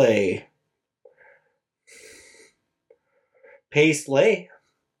 Pace lay. Face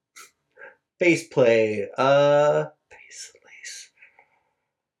play. Face lace.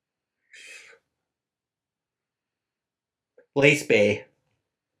 Lace bay.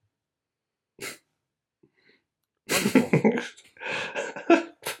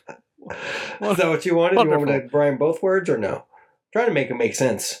 Is that what you wanted? Wonderful. You want me to rhyme both words or no? I'm trying to make it make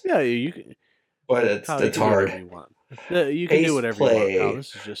sense. Yeah, you can. But it's hard. You can do whatever play. You want.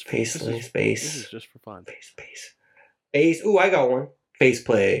 This is just face play. Space. This is just for fun. Face. Ooh, I got one. Face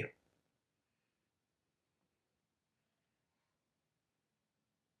play.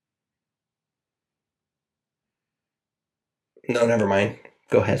 No, never mind.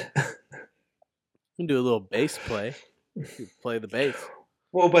 Go ahead. You can do a little bass play. You can play the bass.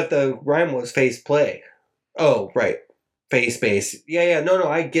 Well, but the rhyme was face play. Oh, right. Face space. Yeah. No,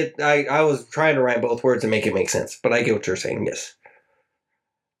 I get. I was trying to rhyme both words and make it make sense, but I get what you're saying. Yes.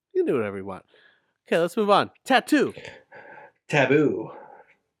 You can do whatever you want. Okay, let's move on. Tattoo. Taboo.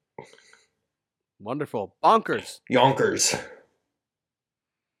 Wonderful. Bonkers. Yonkers.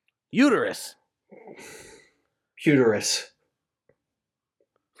 Uterus. Uterus.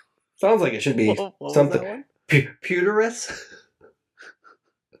 Sounds like it should be What was something. that one? Pewterus?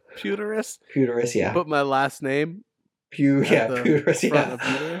 Puterus. Pewterus, yeah. Put my last name. Pewterus, Front of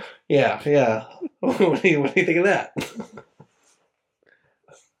uterus. Yeah. What do you think of that?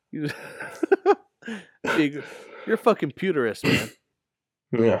 You're fucking puterus, man.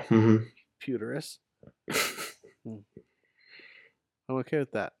 Yeah. Mm-hmm. Puterus. I'm okay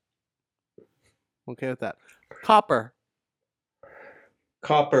with that. Copper.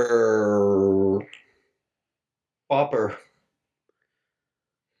 Copper. Bopper.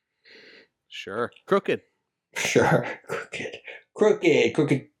 Sure. Crooked. Sure. Crooked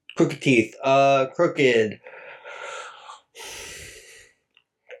teeth. Crooked.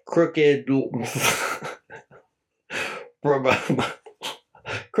 Crooked. Brooked.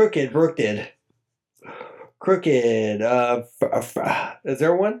 Crooked. Is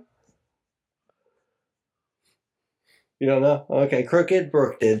there one? You don't know? Okay, crooked,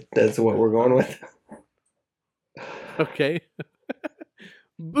 brooked. That's what we're going with. Okay.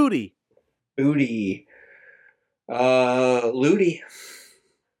 Booty. Booty. Looty.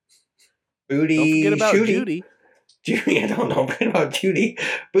 Booty. Don't forget about shooty. Judy. Judy, I don't know about Judy.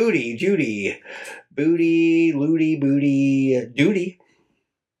 Booty, Judy. Booty, looty, booty, duty.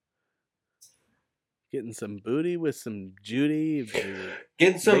 Getting some booty with some Judy.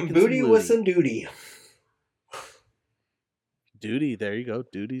 Getting some booty with some duty. Duty, there you go.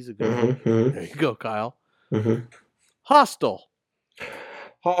 Duty's a good one. Mm-hmm. There you go, Kyle. Mm-hmm. Hostile.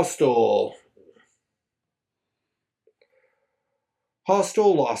 Hostel.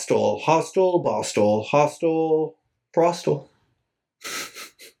 Hostel, lostel. Hostel, bostel. Hostel, frostel.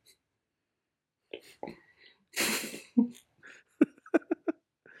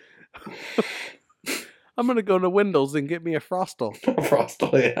 I'm going to go to Windows and get me a Frostal.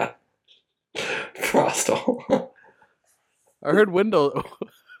 Frostel, yeah. Frostel. I heard Windows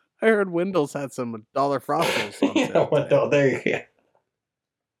had some $1 Frostals on sale today. There you go.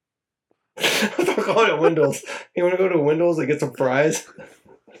 I'm going to Windows. You want to go to Windows and get some fries?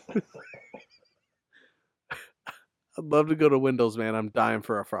 I'd love to go to Windows, man. I'm dying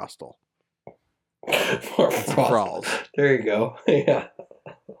for a Frostal. For Frawls. There you go. Yeah.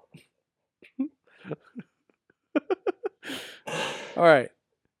 All right.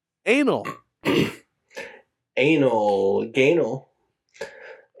 Anal. Anal. Gainal.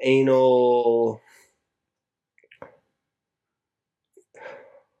 Anal.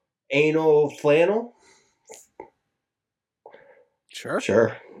 Anal flannel?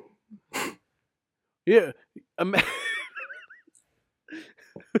 Sure. Yeah.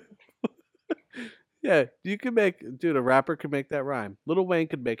 Yeah, you can dude, a rapper could make that rhyme. Lil Wayne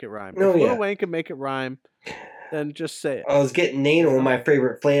could make it rhyme. Oh, if yeah. Lil Wayne can make it rhyme, then just say it. I was getting anal in my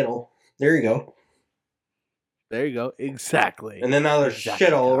favorite flannel. There you go. There you go. Exactly. And then now there's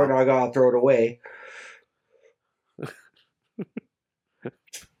shit all over, and I gotta throw it away.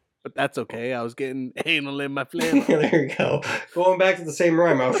 But that's okay. I was getting anal in my flannel. There you go. Going back to the same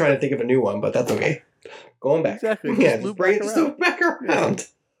rhyme. I was trying to think of a new one, but that's okay. Going back. Exactly. Yeah, just bring it back around.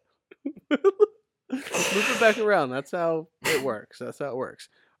 Loop it back around. That's how it works.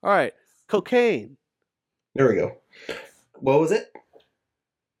 All right. Cocaine. There we go. What was it?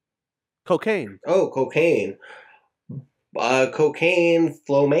 Cocaine. Oh, cocaine. Cocaine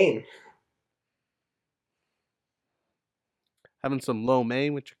flow main. Having some lo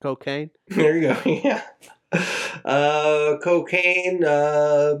mein with your cocaine. There you go. Yeah. Cocaine.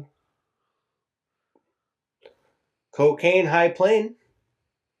 Cocaine high plane.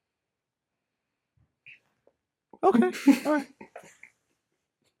 Okay. All right.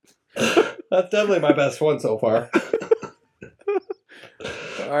 That's definitely my best one so far.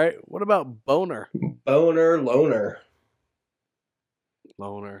 All right. What about boner? Boner, loner.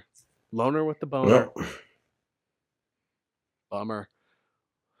 Loner with the boner. No. Bummer.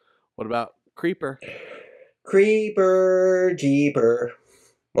 What about creeper? Creeper, jeeper.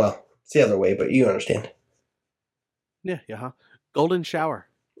 Well, it's the other way, but you understand. Yeah. Huh? Golden shower.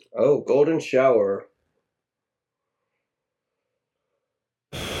 Oh, golden shower.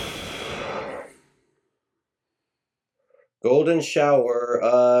 Golden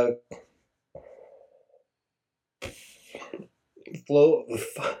shower.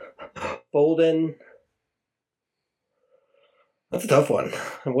 Folding. That's a tough one.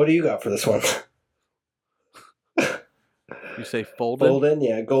 What do you got for this one? You say fold in? Fold in,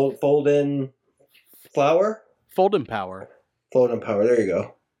 yeah. Gold fold in flour? Fold in power. Fold in power. There you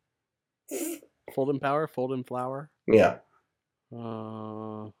go. Fold in power, fold in flour. Yeah.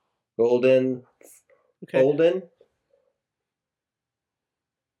 Golden. Okay. Golden.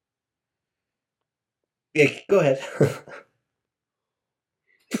 Yeah, go ahead.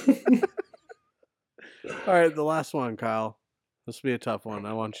 All right, the last one, Kyle. This will be a tough one.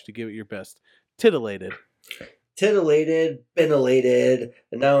 I want you to give it your best. Titillated. Titillated, benillated,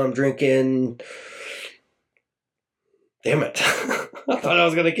 and now I'm drinking. Damn it. I thought I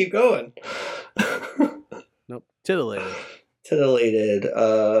was going to keep going. Nope. Titillated. Titillated.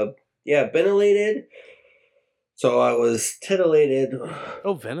 Yeah, benillated. So I was titillated.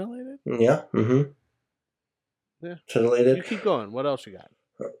 Oh, ventilated? Yeah. Mm-hmm. Yeah. Titillated. You keep going. What else you got?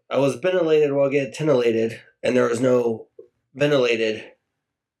 I was ventilated while getting titillated, and there was no ventilated,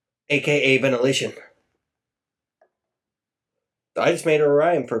 aka ventilation. I just made a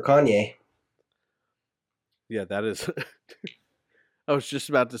rhyme for Kanye. Yeah, that is. I was just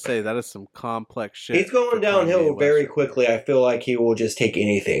about to say that is some complex shit. He's going downhill very quickly. I feel like he will just take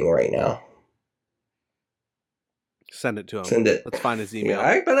anything right now. Send it to him. Send it. Let's find his email. Yeah,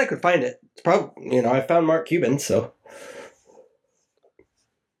 I bet I could find it. It's probably, I found Mark Cuban, so.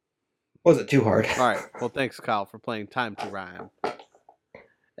 Wasn't too hard. All right. Well, thanks, Kyle, for playing Time to Rhyme.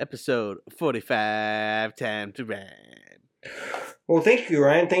 Episode 45, Time to Rhyme. Well, thank you,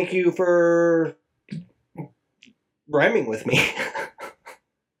 Ryan. Thank you for rhyming with me.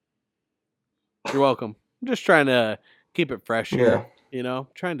 You're welcome. I'm just trying to keep it fresh here. Yeah.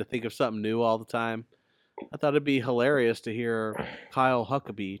 Trying to think of something new all the time. I thought it'd be hilarious to hear Kyle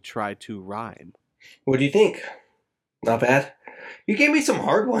Huckabee try to rhyme. What do you think? Not bad. You gave me some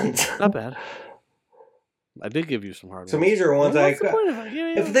hard ones. Not bad. I did give you some hard ones. Some easier ones. What's the point of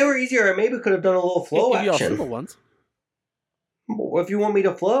it? If they were easier, I maybe could have done a little flow give you all action. simple ones. If you want me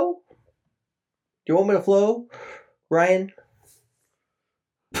to flow? Do you want me to flow, Ryan?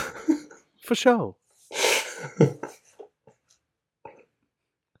 For sure.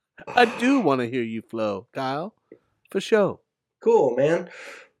 I do want to hear you flow, Kyle. For sure. Cool, man.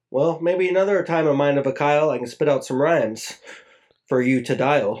 Well, maybe another time of mine of a Kyle, I can spit out some rhymes for you to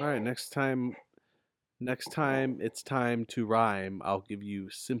dial. All right, next time it's time to rhyme, I'll give you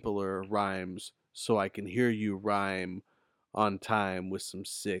simpler rhymes so I can hear you rhyme on time with some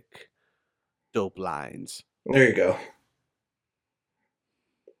sick, dope lines. There you go.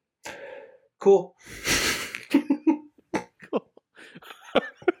 Cool.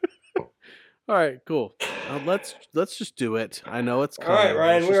 All right, cool. Let's just do it. I know it's coming. All right,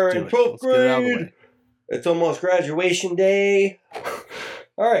 Ryan, we're in 12th grade. It's almost graduation day.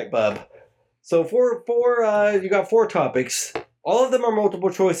 All right, bub. So you got 4 topics. All of them are multiple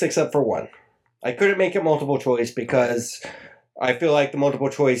choice except for one. I couldn't make it multiple choice because I feel like the multiple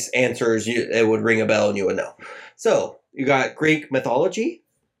choice answers, it would ring a bell and you would know. So you got Greek mythology.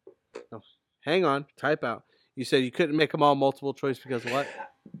 Oh, hang on, type out. You said you couldn't make them all multiple choice because what?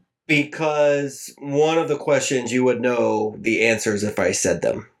 Because one of the questions you would know the answers if I said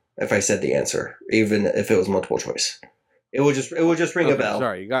them. If I said the answer, even if it was multiple choice, it would just ring a bell.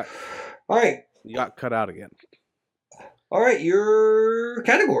 Sorry, All right. You got cut out again. All right, your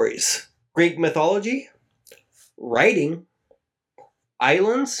categories: Greek mythology, writing,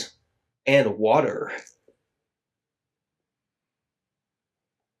 islands, and water.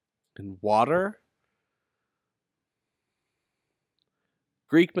 And water?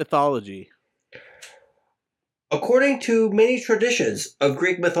 Greek mythology. According to many traditions of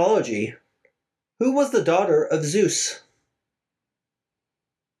Greek mythology, who was the daughter of Zeus?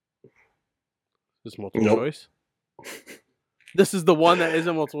 This is multiple choice? This is the one that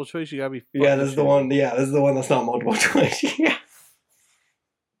isn't multiple choice? You gotta be... Yeah, this is the one. Yeah, this is the one that's not multiple choice. Yeah.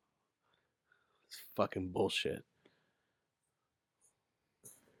 It's fucking bullshit.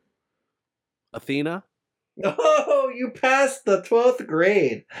 Athena? Oh, you passed the 12th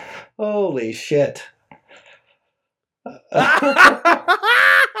grade. Holy shit.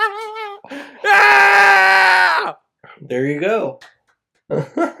 There you go.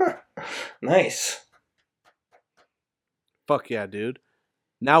 Nice. Fuck yeah, dude.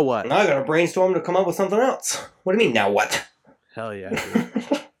 Now what? Now I gotta brainstorm to come up with something else. What do you mean, now what? Hell yeah,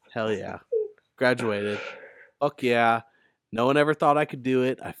 dude. Hell yeah. Graduated. Fuck yeah. No one ever thought I could do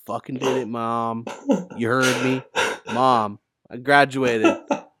it. I fucking did it, Mom. You heard me? Mom, I graduated.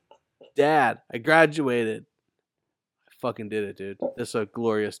 Dad, I graduated. I fucking did it, dude. This is a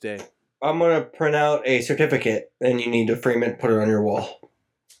glorious day. I'm gonna print out a certificate, and you need to frame it and put it on your wall.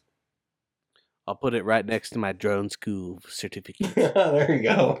 I'll put it right next to my drone school certificate. There you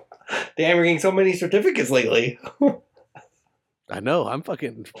go. Damn, you're getting so many certificates lately. I know. I'm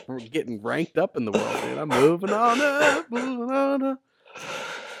fucking getting ranked up in the world, dude. I'm moving on up, moving on up.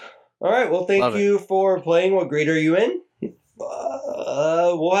 All right. Well, thank Love it. you for playing What Grade Are You In?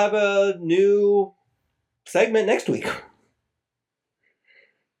 We'll have a new segment next week.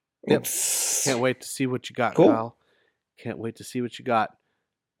 Yep. Oops. Can't wait to see what you got, Cool. Kyle. Can't wait to see what you got.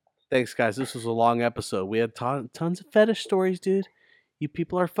 Thanks, guys. This was a long episode. We had tons of fetish stories, dude. You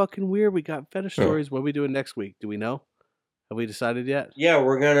people are fucking weird. We got fetish stories. What are we doing next week? Do we know? Have we decided yet? Yeah,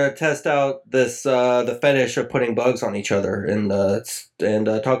 we're gonna test out this the fetish of putting bugs on each other and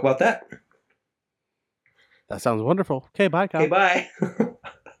talk about that. That sounds wonderful. Okay, bye, Kyle. Okay, bye.